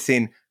 writing this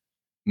in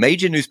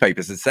major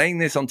newspapers and saying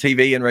this on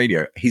TV and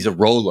radio. He's a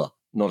roller,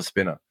 not a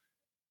spinner.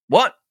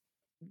 What?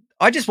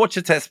 I just watched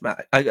a test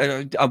match,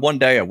 a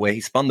one-dayer where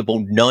he spun the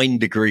ball 9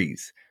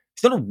 degrees.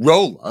 He's not a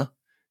roller.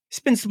 He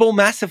spins the ball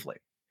massively.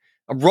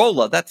 A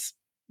roller, that's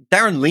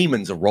Darren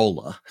Lehman's a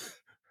roller,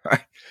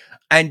 right?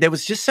 And there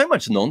was just so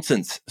much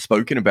nonsense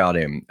spoken about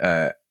him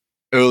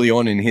early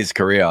on in his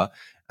career.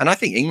 And I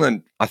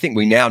think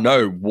we now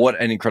know what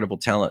an incredible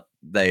talent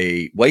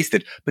they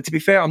wasted. But to be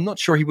fair, I'm not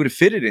sure he would have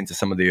fitted into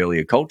some of the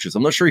earlier cultures.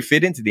 I'm not sure he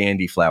fit into the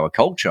Andy Flower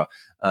culture.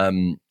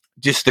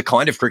 Just the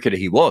kind of cricketer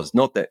he was.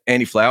 Not that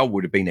Andy Flower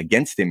would have been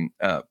against him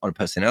on a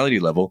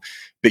personality level.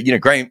 But,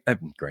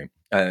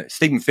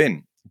 Stephen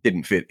Finn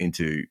didn't fit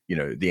into,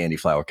 the Andy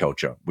Flower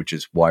culture, which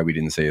is why we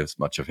didn't see as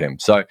much of him.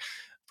 So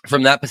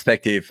from that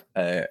perspective,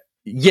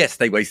 yes,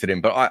 they wasted him,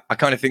 but I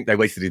kind of think they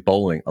wasted his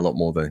bowling a lot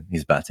more than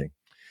his batting.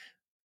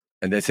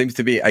 And there seems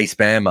to be a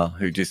spammer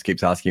who just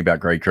keeps asking about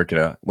Grade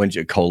Cricketer. When's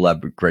your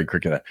collab with Grade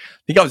Cricketer?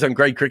 I think I was on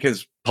Grade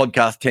Cricketer's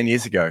podcast 10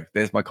 years ago.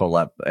 There's my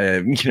collab.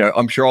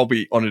 I'm sure I'll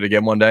be on it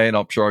again one day, and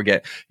I'm sure I'll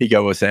get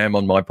Higo or Sam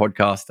on my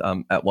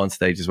podcast at one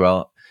stage as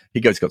well.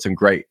 Higo's got some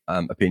great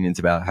opinions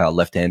about how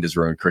left-handers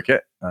ruin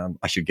cricket.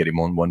 I should get him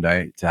on one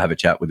day to have a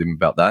chat with him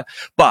about that.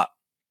 But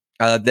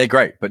they're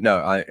great. But no,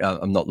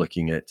 I'm not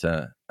looking at.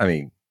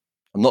 I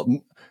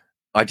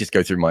just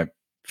go through my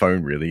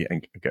phone really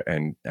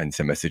and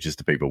send messages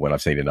to people when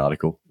I've seen an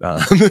article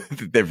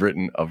that they've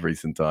written of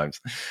recent times.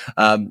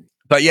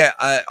 But yeah,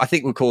 I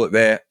think we'll call it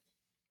there.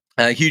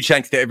 Huge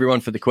thanks to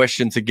everyone for the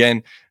questions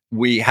again.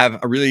 We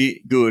have a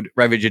really good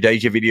Ravage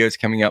Jadeja videos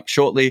coming up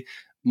shortly.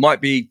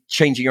 Might be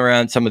changing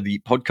around some of the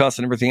podcasts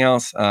and everything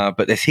else,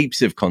 but there's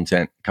heaps of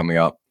content coming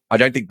up. I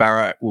don't think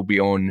Barra will be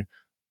on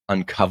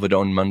Uncovered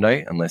on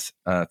Monday unless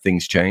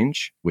things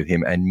change with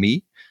him and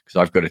me, because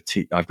I've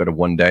got a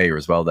one-dayer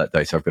as well that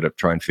day, so I've got to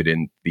try and fit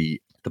in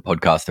the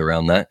podcast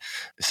around that.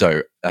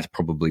 So that's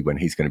probably when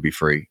he's going to be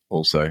free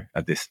also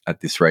at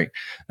this rate.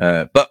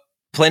 But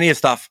plenty of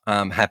stuff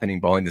happening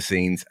behind the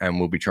scenes, and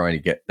we'll be trying to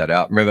get that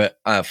out. Remember,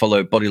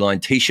 follow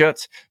Bodyline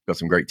T-shirts. We've got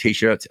some great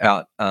T-shirts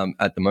out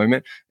at the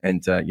moment,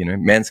 and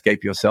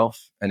manscape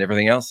yourself and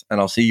everything else. And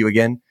I'll see you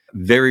again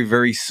very,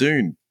 very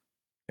soon.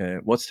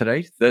 What's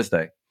today?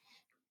 Thursday.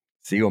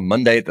 See you on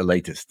Monday at the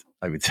latest,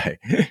 I would say.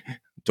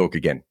 Talk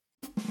again.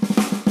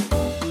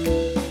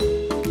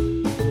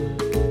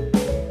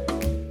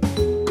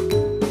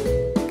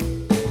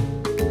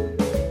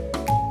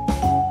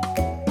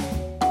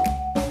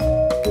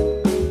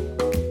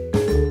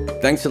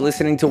 Thanks for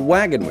listening to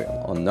Wagon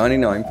Wheel on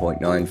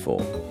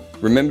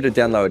 99.94. Remember to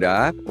download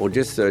our app or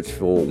just search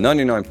for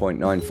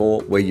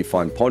 99.94 where you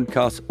find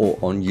podcasts or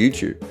on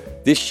YouTube.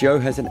 This show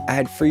has an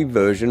ad-free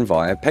version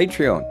via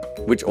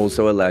Patreon, which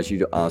also allows you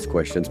to ask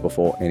questions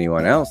before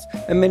anyone else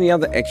and many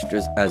other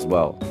extras as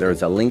well. There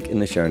is a link in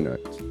the show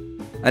notes.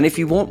 And if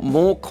you want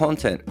more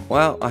content,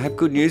 well, I have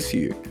good news for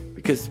you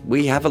because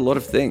we have a lot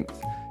of things.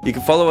 You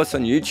can follow us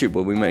on YouTube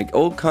where we make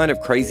all kind of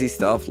crazy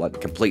stuff like the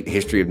complete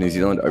history of New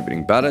Zealand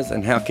opening batters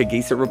and how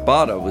Kagisa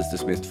Rabada was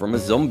dismissed from a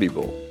zombie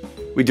ball.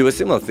 We do a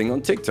similar thing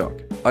on TikTok.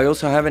 I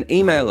also have an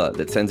emailer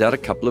that sends out a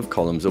couple of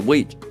columns a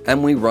week,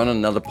 and we run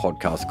another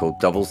podcast called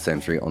Double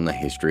Century on the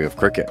history of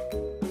cricket.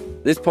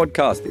 This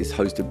podcast is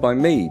hosted by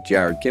me,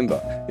 Jared Kimber.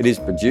 It is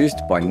produced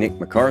by Nick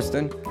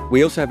McCorriston.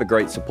 We also have a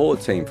great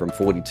support team from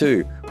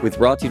 42 with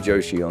Rati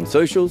Joshi on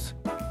socials,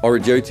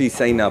 Orajoti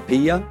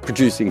Sainapia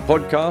producing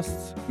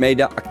podcasts,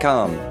 Maida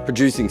Akam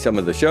producing some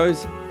of the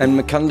shows, and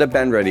Makunda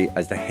Banreddy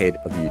as the head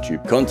of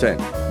YouTube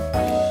content.